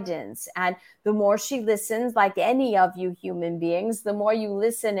guidance. And the more she listens, like any of you human beings, the more you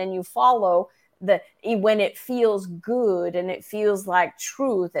listen and you follow, when it feels good and it feels like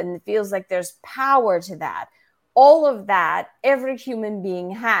truth and it feels like there's power to that, all of that every human being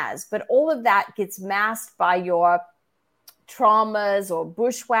has, but all of that gets masked by your traumas or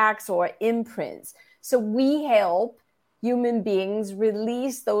bushwhacks or imprints. So we help human beings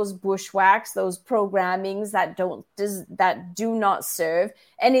release those bushwhacks, those programmings that do not serve,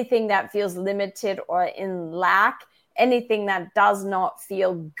 anything that feels limited or in lack, anything that does not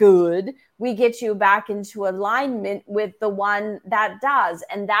feel good. We get you back into alignment with the one that does,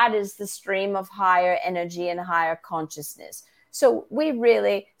 and that is the stream of higher energy and higher consciousness. So we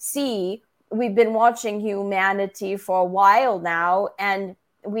really see, we've been watching humanity for a while now, and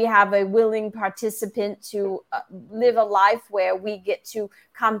we have a willing participant to live a life where we get to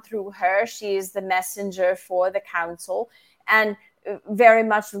come through her. She is the messenger for the Council and very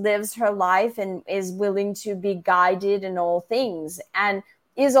much lives her life and is willing to be guided in all things, and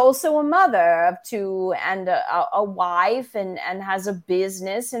is also a mother of two and a wife and has a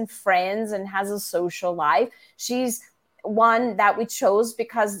business and friends and has a social life. She's one that we chose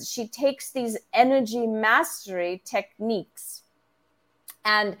because she takes these energy mastery techniques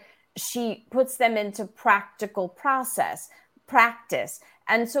and she puts them into practical practice.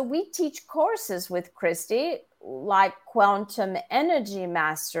 And so we teach courses with Christy, like quantum energy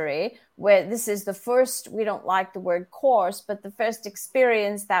mastery, where this is the first, we don't like the word course, but the first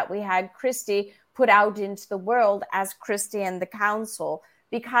experience that we had Christy put out into the world as Christy and the Council,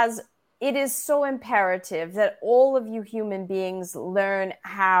 because it is so imperative that all of you human beings learn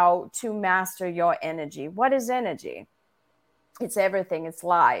how to master your energy. What is energy? It's everything. It's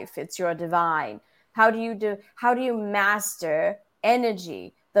life. It's your divine. How do you master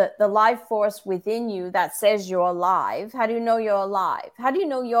energy? The life force within you that says you're alive. How do you know you're alive? How do you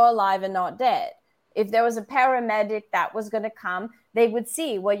know you're alive and not dead? If there was a paramedic that was going to come, they would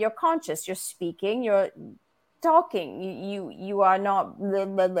see, well, you're conscious, you're speaking, you're talking, you are not,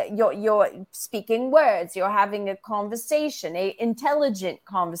 you're speaking words, you're having a conversation, a intelligent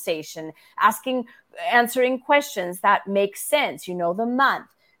conversation, answering questions that make sense. You know the month.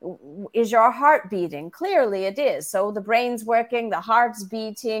 Is your heart beating? Clearly it is. So the brain's working, the heart's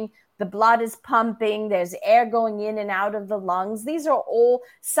beating, the blood is pumping, there's air going in and out of the lungs. These are all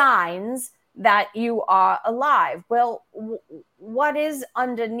signs that you are alive. Well, what is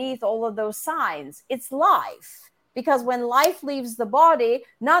underneath all of those signs? It's life. Because when life leaves the body,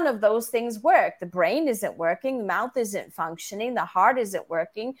 none of those things work. The brain isn't working, the mouth isn't functioning, the heart isn't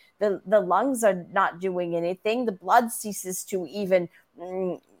working, the lungs are not doing anything, the blood ceases to even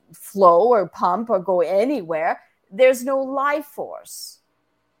flow or pump or go anywhere. There's no life force.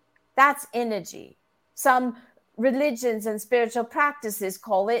 That's energy. Some religions and spiritual practices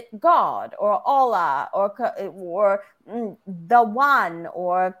call it God or Allah or the One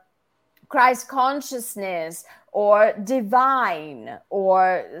or Christ consciousness or divine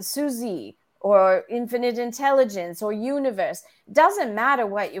or Susie or infinite intelligence or universe. Doesn't matter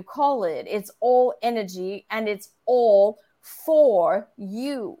what you call it. It's all energy and it's all for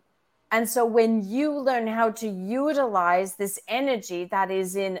you. And so when you learn how to utilize this energy that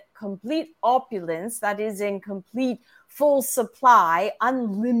is in complete opulence, that is in complete full supply,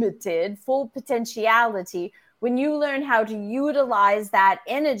 unlimited, full potentiality, when you learn how to utilize that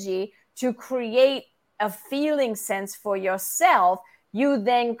energy to create a feeling sense for yourself, you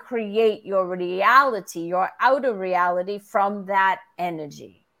then create your reality, your outer reality from that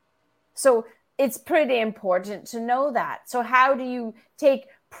energy. So it's pretty important to know that. So how do you take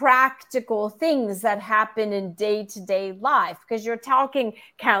practical things that happen in day-to-day life? Because you're talking,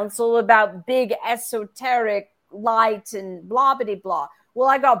 counsel, about big esoteric light and blah blah blah. Well,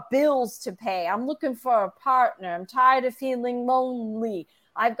 I got bills to pay. I'm looking for a partner. I'm tired of feeling lonely.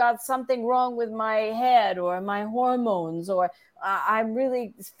 I've got something wrong with my head or my hormones, or I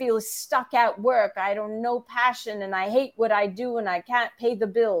really feel stuck at work. I don't know passion and I hate what I do and I can't pay the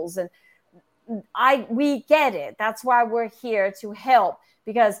bills. And we get it. That's why we're here to help,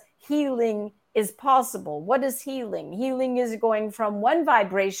 because healing is possible. What is healing? Healing is going from one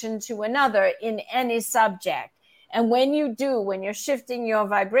vibration to another in any subject. And when you're shifting your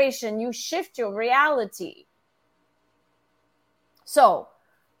vibration, you shift your reality. So,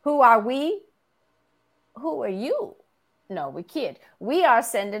 who are we? Who are you? No, we kid. We are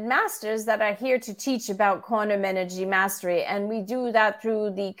ascended masters that are here to teach about quantum energy mastery. And we do that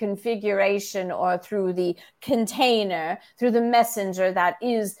through the configuration or through the container, through the messenger that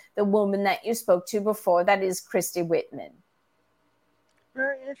is the woman that you spoke to before, that is Christy Whitman.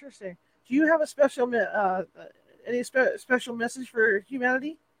 Very interesting. Do you have a special special message for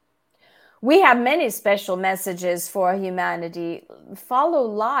humanity? We have many special messages for humanity. Follow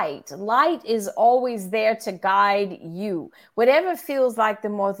light. Light is always there to guide you. Whatever feels like the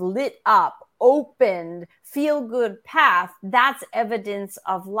most lit up, opened, feel-good path, that's evidence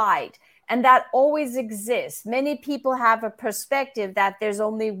of light. And that always exists. Many people have a perspective that there's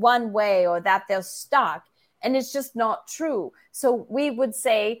only one way or that they're stuck. And it's just not true. So we would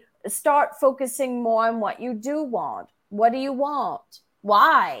say, start focusing more on what you do want. What do you want?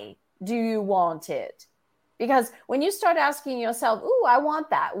 Why do you want it? Because when you start asking yourself, ooh, I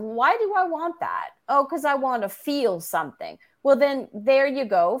want that. Why do I want that? Oh, because I want to feel something. Well, then there you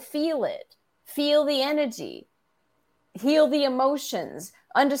go. Feel it. Feel the energy. Heal the emotions.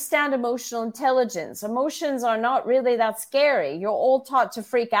 Understand emotional intelligence. Emotions are not really that scary. You're all taught to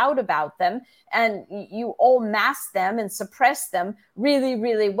freak out about them, and you all mask them and suppress them really,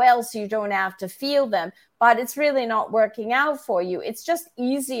 really well so you don't have to feel them. But it's really not working out for you. It's just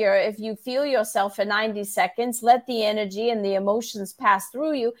easier if you feel yourself for 90 seconds, let the energy and the emotions pass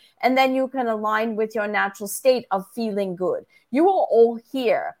through you, and then you can align with your natural state of feeling good. You are all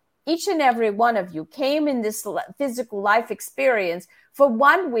here. Each and every one of you came in this physical life experience for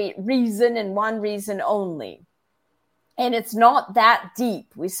one reason and one reason only. And it's not that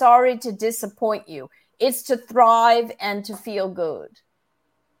deep. We're sorry to disappoint you. It's to thrive and to feel good.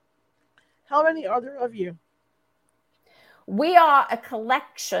 How many are there of you? We are a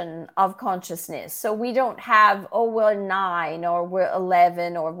collection of consciousness. So we don't have, oh, we're 9 or we're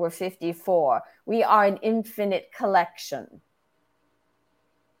 11 or we're 54. We are an infinite collection.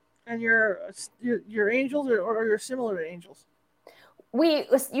 And your angels or you're similar to angels?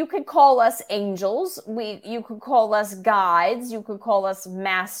 You could call us angels. You could call us guides. You could call us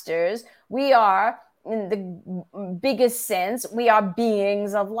masters. We are, in the biggest sense, we are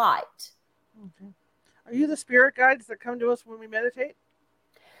beings of light. Okay. Are you the spirit guides that come to us when we meditate?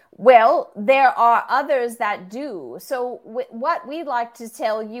 Well, there are others that do. So what we like to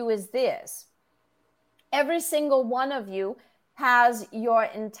tell you is this. Every single one of you has your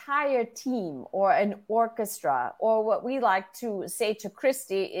entire team or an orchestra, or what we like to say to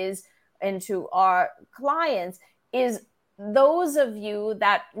Christy is, and to our clients, is those of you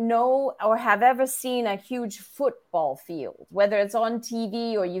that know or have ever seen a huge football field, whether it's on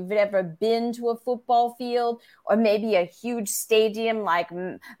TV or you've ever been to a football field, or maybe a huge stadium like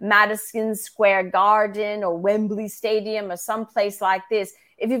Madison Square Garden or Wembley Stadium or someplace like this.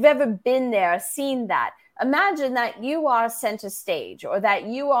 If you've ever been there, seen that, Imagine that you are center stage, or that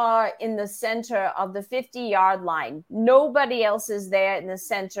you are in the center of the 50-yard line. Nobody else is there in the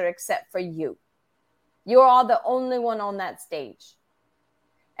center except for you. You are the only one on that stage.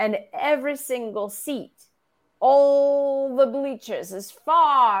 And every single seat, all the bleachers, as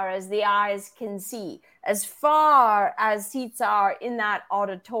far as the eyes can see, as far as seats are in that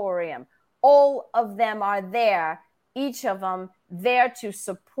auditorium, all of them are there, each of them there to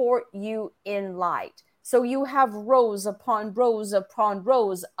support you in light. So you have rows upon rows upon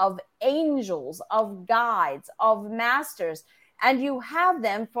rows of angels, of guides, of masters, and you have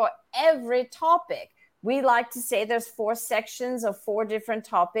them for every topic. We like to say there's 4 sections of 4 different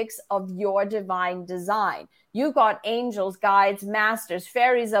topics of your divine design. You got angels, guides, masters,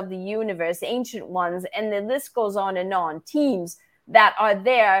 fairies of the universe, ancient ones, and the list goes on, teams that are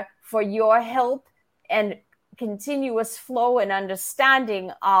there for your help and continuous flow and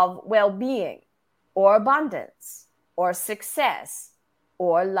understanding of well-being, or abundance, or success,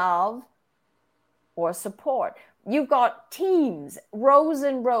 or love, or support. You've got teams, rows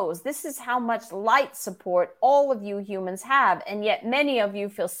and rows. This is how much light support all of you humans have. And yet many of you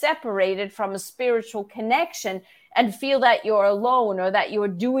feel separated from a spiritual connection and feel that you're alone, or that you're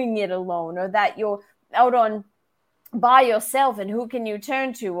doing it alone, or that you're out on by yourself and who can you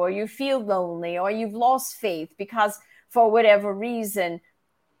turn to, or you feel lonely, or you've lost faith because for whatever reason,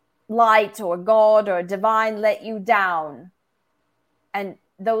 light or God or divine let you down. And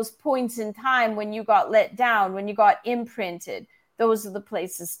those points in time when you got let down, when you got imprinted, those are the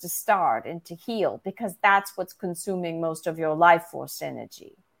places to start and to heal, because that's what's consuming most of your life force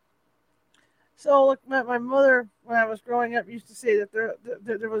energy. So, look, my mother, when I was growing up, used to say that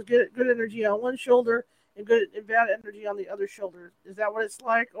there was good energy on one shoulder and good and bad energy on the other shoulder. Is that what it's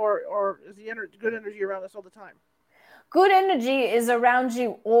like, or is the good energy around us all the time? Good energy is around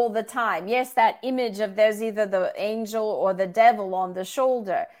you all the time. Yes, that image of there's either the angel or the devil on the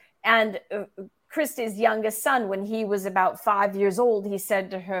shoulder. And Christy's youngest son, when he was about 5 years old, he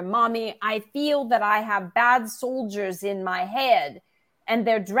said to her, "Mommy, I feel that I have bad soldiers in my head and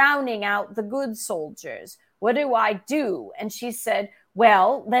they're drowning out the good soldiers. What do I do?" And she said,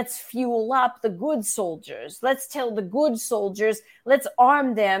 "Well, let's fuel up the good soldiers. Let's tell the good soldiers, let's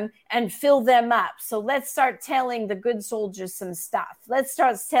arm them and fill them up. So let's start telling the good soldiers some stuff. Let's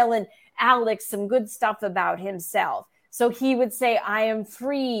start telling Alex some good stuff about himself." So he would say, "I am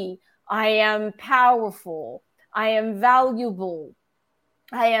free. I am powerful. I am valuable.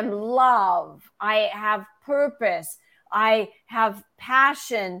 I am love. I have purpose. I have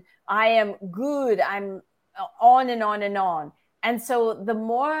passion. I am good." I'm on and on and on. And so the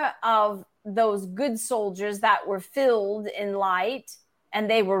more of those good soldiers that were filled in light and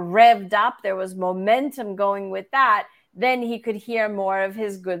they were revved up, there was momentum going with that, then he could hear more of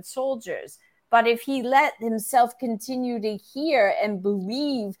his good soldiers. But if he let himself continue to hear and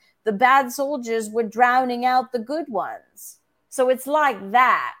believe, the bad soldiers were drowning out the good ones. So it's like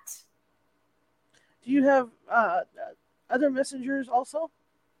that. Do you have other messengers also?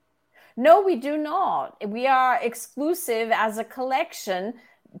 No, we do not. We are exclusive as a collection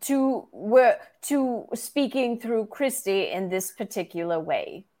to speaking through Christy in this particular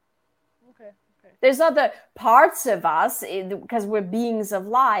way. Okay. There's other parts of us, because we're beings of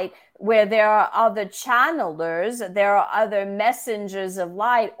light, where there are other channelers, there are other messengers of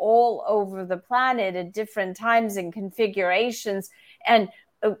light all over the planet at different times and configurations. And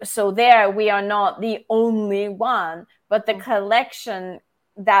so there we are not the only one, but the collection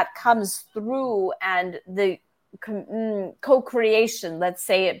that comes through and the co-creation, let's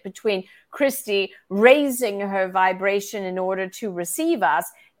say it, between Christy raising her vibration in order to receive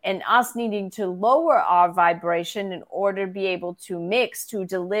us and us needing to lower our vibration in order to be able to mix to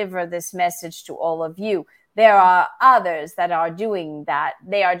deliver this message to all of you. There are others that are doing that.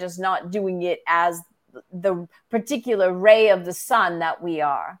 They are just not doing it as the particular ray of the sun that we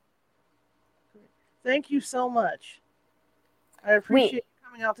are. Thank you so much. I appreciate you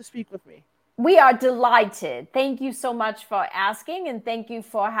coming out to speak with me. We are delighted. Thank you so much for asking, and thank you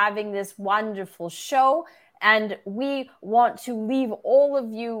for having this wonderful show. And we want to leave all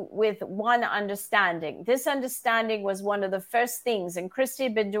of you with one understanding. This understanding was one of the first things, and Christy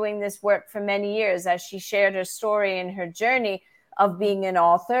had been doing this work for many years as she shared her story and her journey of being an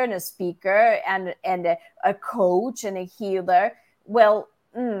author and a speaker and a coach and a healer. Well,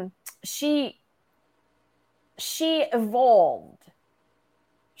 she evolved.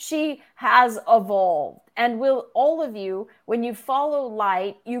 She has evolved. And will all of you, when you follow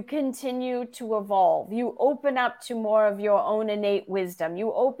light, you continue to evolve. You open up to more of your own innate wisdom.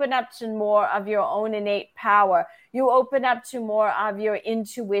 You open up to more of your own innate power. You open up to more of your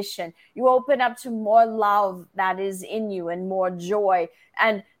intuition. You open up to more love that is in you and more joy.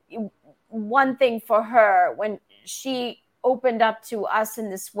 And one thing for her, when she opened up to us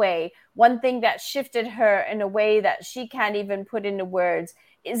in this way, one thing that shifted her in a way that she can't even put into words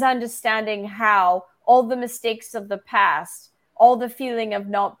is understanding how all the mistakes of the past, all the feeling of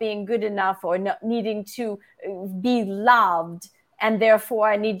not being good enough or not needing to be loved, and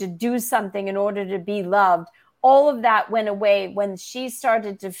therefore I need to do something in order to be loved, all of that went away when she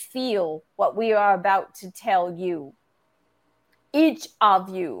started to feel what we are about to tell you. Each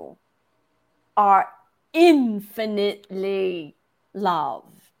of you are infinitely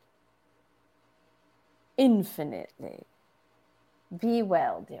loved. Infinitely. Be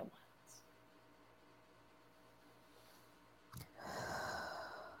well, dear ones.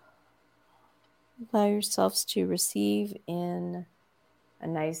 Allow yourselves to receive in a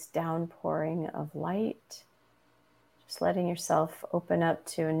nice downpouring of light. Just letting yourself open up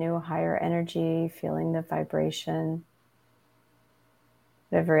to a new higher energy, feeling the vibration.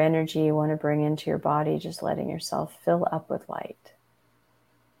 Whatever energy you want to bring into your body, just letting yourself fill up with light.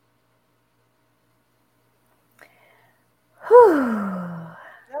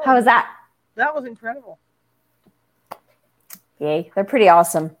 How was that? That was incredible. Yay, they're pretty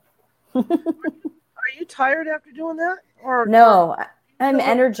awesome. Are you tired after doing that? Or no, I'm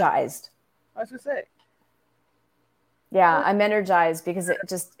energized. I was going to say. Yeah, I'm energized because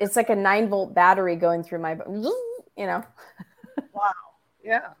it's like a 9-volt battery going through my, Wow.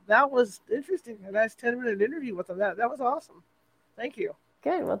 Yeah, that was interesting. A nice 10-minute interview with them. That was awesome. Thank you.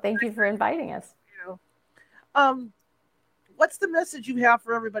 Good. Well, thank you for inviting us. What's the message you have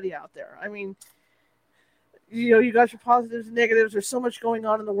for everybody out there? I mean, you got your positives and negatives. There's so much going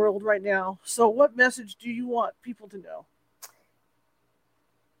on in the world right now. So what message do you want people to know?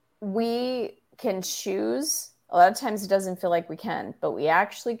 We can choose. A lot of times it doesn't feel like we can, but we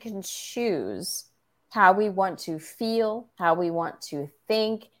actually can choose how we want to feel, how we want to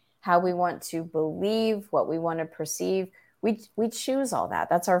think, how we want to believe, what we want to perceive. We choose all that.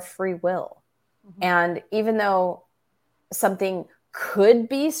 That's our free will. Mm-hmm. And even though something could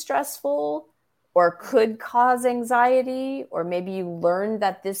be stressful or could cause anxiety, or maybe you learned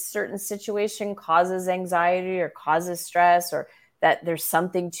that this certain situation causes anxiety or causes stress, or that there's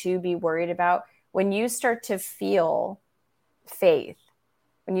something to be worried about, when you start to feel faith,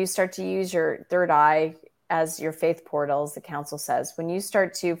 when you start to use your third eye as your faith portal, as the council says, when you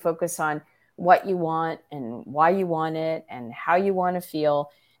start to focus on what you want and why you want it and how you want to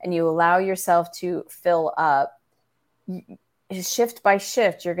feel, and you allow yourself to fill up, shift by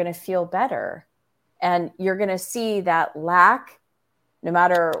shift, you're going to feel better. And you're going to see that lack, no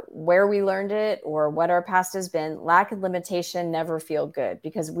matter where we learned it or what our past has been, lack and limitation never feel good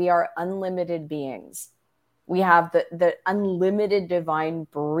because we are unlimited beings. We have the unlimited divine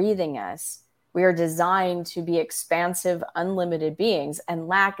breathing us. We are designed to be expansive, unlimited beings, and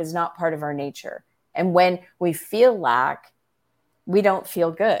lack is not part of our nature. And when we feel lack, we don't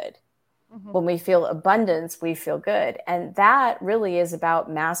feel good. Mm-hmm. When we feel abundance, we feel good. And that really is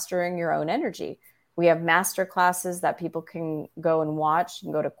about mastering your own energy. We have master classes that people can go and watch. You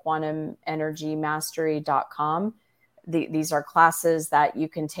can go to quantumenergymastery.com. These are classes that you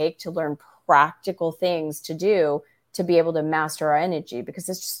can take to learn practical things to do to be able to master our energy, because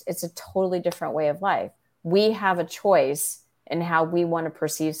it's a totally different way of life. We have a choice in how we want to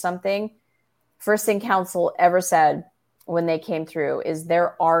perceive something. First thing council ever said when they came through is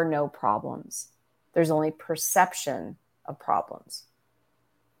there are no problems. There's only perception of problems.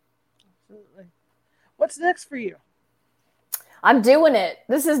 Absolutely. What's next for you? I'm doing it.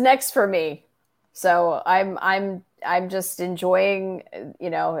 This is next for me. So I'm just enjoying,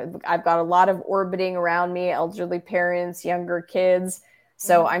 I've got a lot of orbiting around me, elderly parents, younger kids.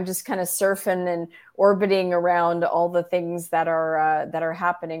 So I'm just kind of surfing and orbiting around all the things that are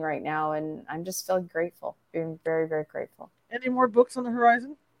happening right now. And I'm just feeling grateful, being very, very grateful. Any more books on the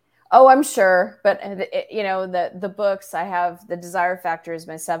horizon? Oh, I'm sure. But, the books, I have The Desire Factor is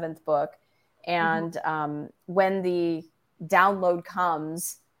my 7th book. And when the download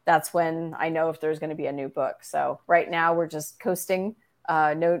comes, that's when I know if there's going to be a new book. So right now we're just coasting.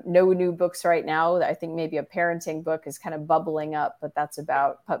 No new books right now. I think maybe a parenting book is kind of bubbling up, but that's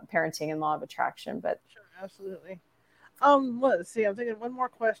about parenting and law of attraction. But sure, absolutely. Let's see. I'm thinking one more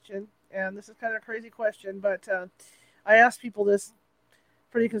question, and this is kind of a crazy question, but I ask people this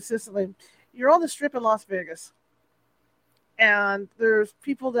pretty consistently. You're on the Strip in Las Vegas. and there's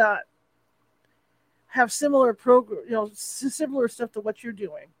people that have similar similar stuff to what you're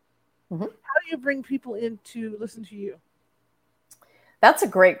doing. Mm-hmm. How do you bring people in to listen to you? That's a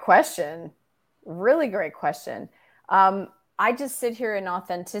great question. Really great question. I just sit here in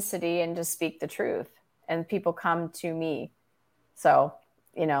authenticity and just speak the truth, and people come to me. So,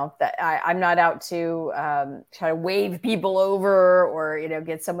 that I'm not out to try to wave people over or,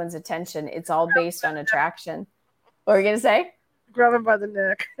 get someone's attention. It's all based on attraction. What are you going to say? Grab him by the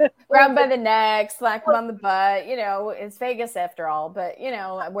neck. Grab him by the neck, slap him on the butt. It's Vegas after all. But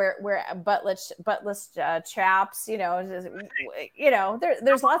we're buttless chaps.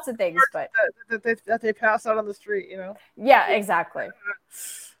 There's lots of things. But that they pass out on the street. Yeah, exactly.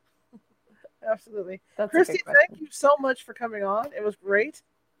 Absolutely. That's Christy, thank you so much for coming on. It was great.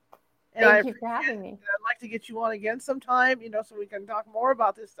 And thank you for having me. I'd like to get you on again sometime. So we can talk more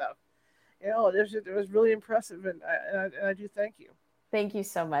about this stuff. It was really impressive, and I do thank you. Thank you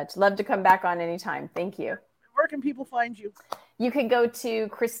so much. Love to come back on anytime. Thank you. Where can people find you? You can go to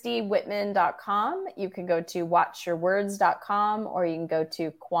ChristyWhitman.com. You can go to WatchYourWords.com, or you can go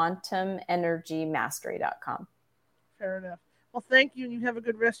to QuantumEnergyMastery.com. Fair enough. Well, thank you, and you have a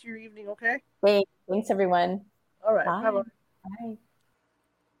good rest of your evening, okay? Thanks, everyone. All right. Bye. Bye-bye. Bye.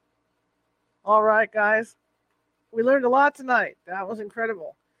 All right, guys. We learned a lot tonight. That was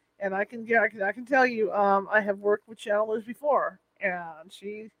incredible. And I can tell you, I have worked with channelers before, and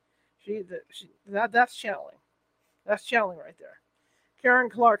that's channeling. That's channeling right there.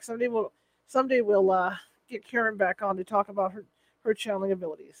 Karen Clark. Someday we'll get Karen back on to talk about her channeling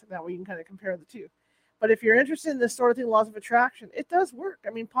abilities. That way you can kind of compare the two. But if you're interested in this sort of thing, laws of attraction, it does work.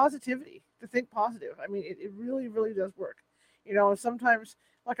 I mean, positivity, to think positive. I mean, it really, really does work. Sometimes,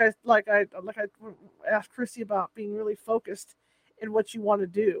 like I asked Christy about being really focused in what you want to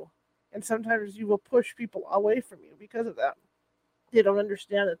do. And sometimes you will push people away from you because of that. They don't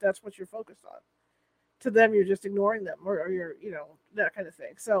understand that that's what you're focused on. To them, you're just ignoring them or you're, that kind of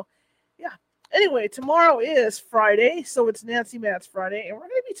thing. So, yeah. Anyway, tomorrow is Friday, so it's Nancy Matt's Friday, and we're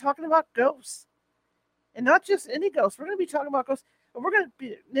going to be talking about ghosts. And not just any ghosts. We're going to be talking about ghosts. And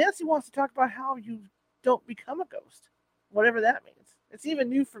Nancy wants to talk about how you don't become a ghost, whatever that means. It's even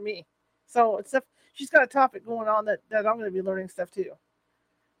new for me. So she's got a topic going on that I'm going to be learning stuff too.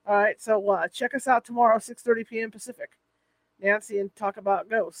 All right, so check us out tomorrow, 6:30 p.m. Pacific. Nancy and talk about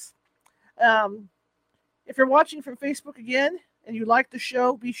ghosts. If you're watching from Facebook again and you like the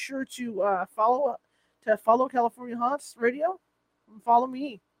show, be sure to follow California Haunts Radio. Follow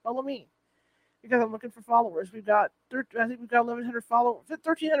me, because I'm looking for followers. We've got 1,100 followers,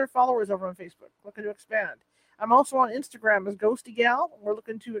 1,300 followers over on Facebook. Looking to expand. I'm also on Instagram as Ghosty Gal. We're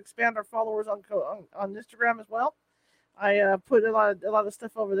looking to expand our followers on Instagram as well. I put a lot of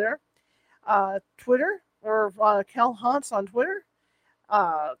stuff over there. Twitter, or Cal Haunts on Twitter.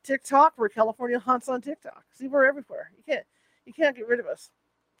 TikTok, we're California Haunts on TikTok. See, we're everywhere. You can't get rid of us.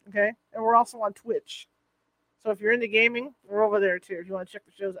 Okay? And we're also on Twitch. So if you're into gaming, we're over there too if you want to check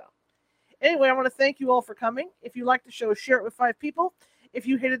the shows out. Anyway, I want to thank you all for coming. If you liked the show, share it with 5 people. If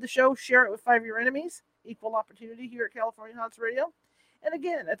you hated the show, share it with 5 of your enemies. Equal opportunity here at California Haunts Radio. And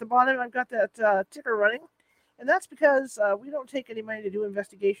again, at the bottom, I've got that ticker running. And that's because we don't take any money to do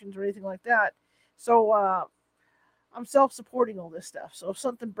investigations or anything like that. So I'm self-supporting all this stuff. So if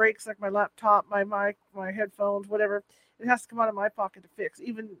something breaks, like my laptop, my mic, my headphones, whatever, it has to come out of my pocket to fix.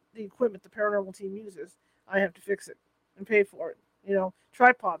 Even the equipment the paranormal team uses, I have to fix it and pay for it.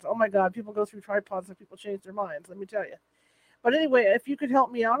 Tripods. Oh my God, people go through tripods and people change their minds, let me tell you. But anyway, if you could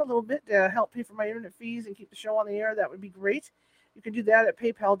help me out a little bit to help pay for my internet fees and keep the show on the air, that would be great. You can do that at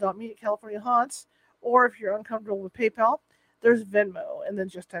paypal.me/California Haunts. Or if you're uncomfortable with PayPal, there's Venmo, and then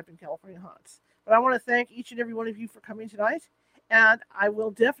just type in California Haunts. But I want to thank each and every one of you for coming tonight, and I will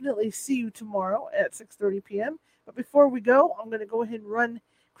definitely see you tomorrow at 6:30 p.m. But before we go, I'm going to go ahead and run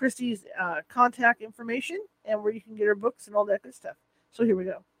Christy's contact information and where you can get her books and all that good stuff. So here we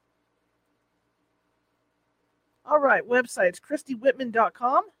go. All right, websites,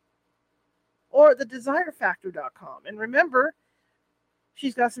 ChristyWhitman.com or thedesirefactor.com. And remember,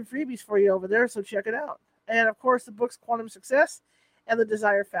 she's got some freebies for you over there, so check it out. And, of course, the books Quantum Success and The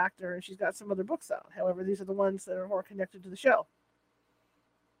Desire Factor, and she's got some other books out. However, these are the ones that are more connected to the show.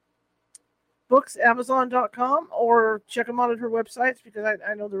 Books, Amazon.com, or check them out at her websites, because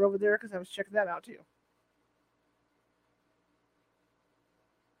I know they're over there because I was checking that out too.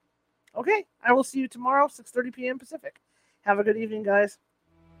 Okay, I will see you tomorrow, 6:30 p.m. Pacific. Have a good evening, guys.